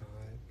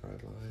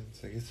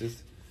guidelines. I guess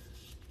this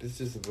is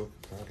just a book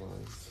of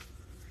guidelines.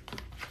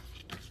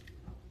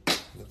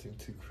 Nothing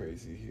too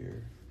crazy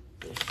here.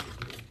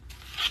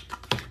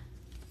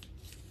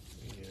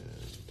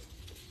 And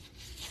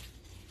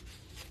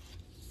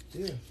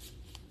yeah.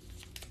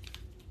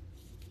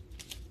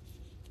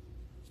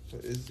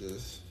 What is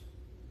this?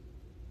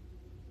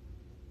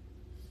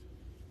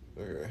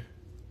 Okay.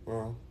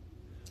 Well,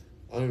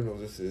 I don't know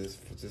what this is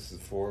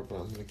for, but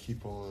I'm gonna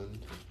keep on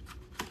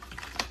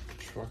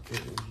trucking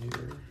in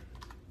here.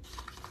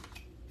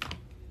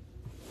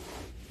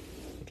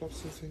 I dropped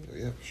something? Oh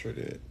yeah, sure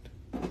did.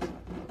 I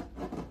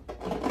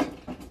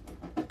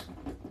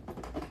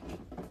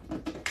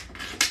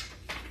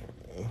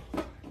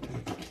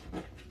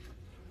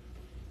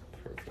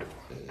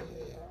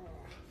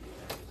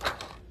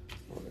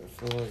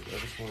feel like I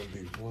just want to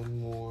do one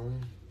more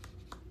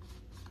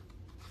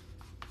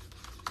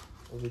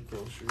of the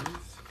groceries.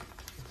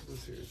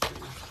 What's this here too?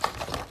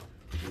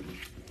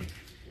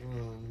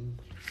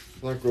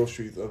 Not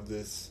groceries, of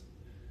this.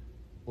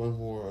 One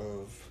more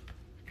of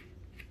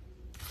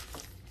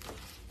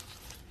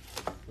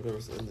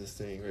whatever's in this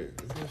thing.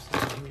 Wait, is there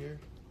something here?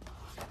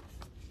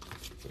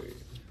 Wait.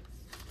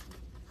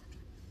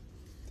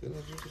 Didn't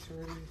I do this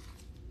already?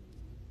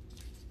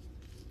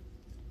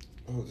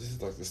 Oh, this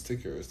is like the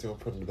stickers they don't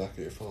put in the back of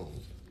your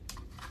phone.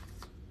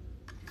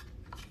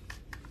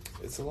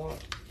 It's a lot.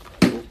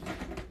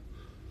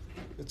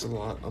 It's a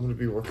lot. I'm gonna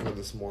be working on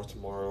this more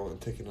tomorrow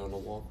and taking it on a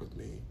walk with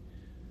me.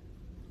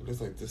 It looks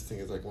like this thing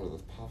is like one of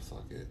those pop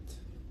sockets.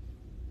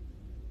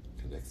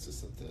 Connects to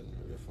something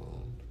on your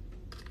phone.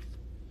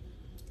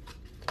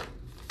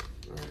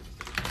 Alright.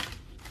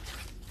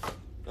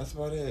 That's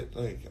about it.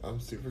 Like, I'm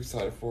super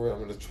excited for it. I'm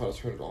gonna try to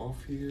turn it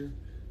off here.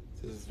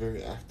 This is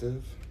very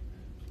active.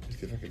 Let's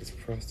see if I can just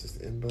press this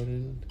in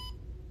button.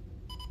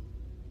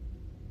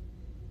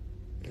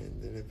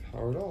 And then it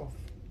powered off.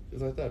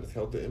 Just like that. It's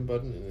held the in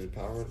button and it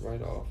powered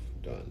right off.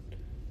 Done.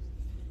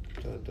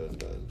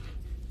 Done.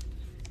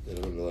 Then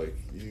I'm gonna like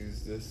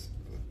use this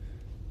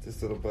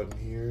little button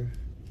here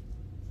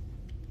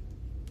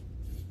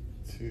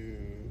to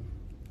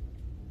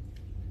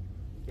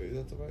Wait, is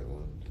that the right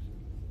one?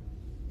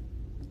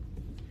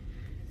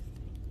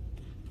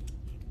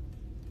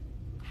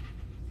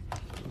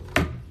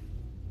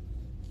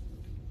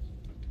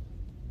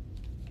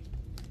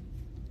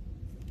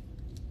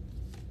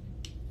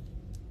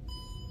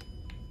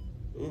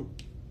 Ooh.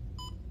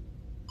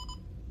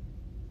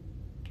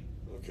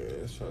 Okay,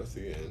 let's try this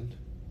again.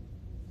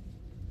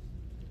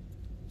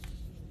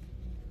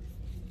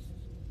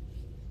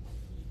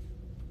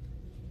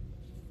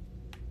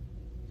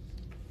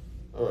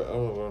 Alright, I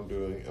don't know what I'm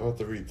doing. I'm about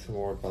to read some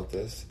more about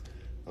this.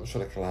 I'm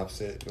trying to collapse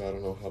it, but I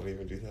don't know how to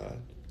even do that.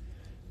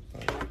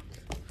 But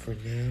for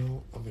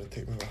now, I'm gonna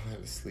take my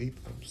behind to sleep.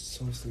 I'm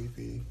so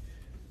sleepy.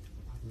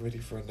 I'm ready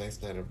for a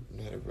nice night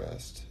of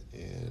rest,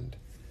 and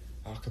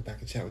I'll come back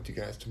and chat with you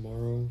guys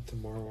tomorrow.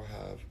 Tomorrow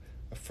I'll have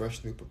a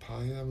fresh new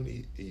papaya I'm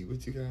gonna eat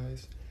with you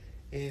guys,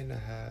 and I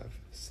have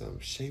some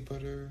shea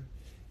butter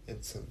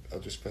and some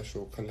other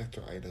special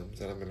collector items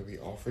that I'm gonna be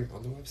offering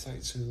on the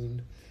website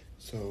soon.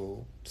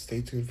 So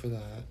stay tuned for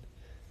that.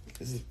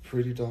 This is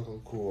pretty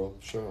doggone cool.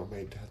 I'm sure I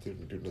might have to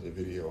do another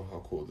video on how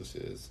cool this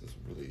is. It's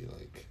really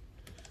like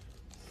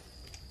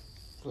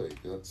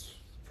that's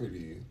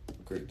pretty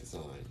great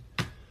design.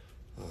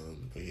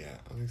 But yeah,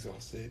 I'm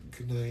exhausted.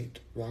 Good night,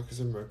 Rockers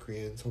and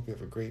Mercuryans. Hope you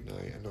have a great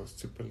night. I know it's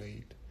super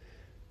late.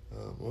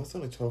 Well, it's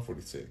only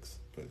 12:46,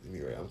 but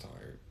anyway, I'm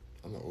tired.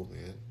 I'm an old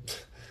man.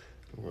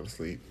 I'm going to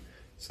sleep.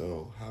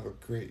 So have a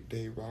great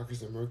day,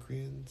 Rockers and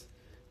Mercuryans,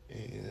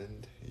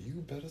 and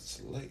you better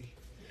slay.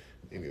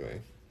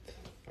 Anyway,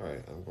 all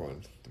right, I'm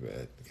going to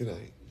bed. Good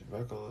night.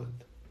 Rock on.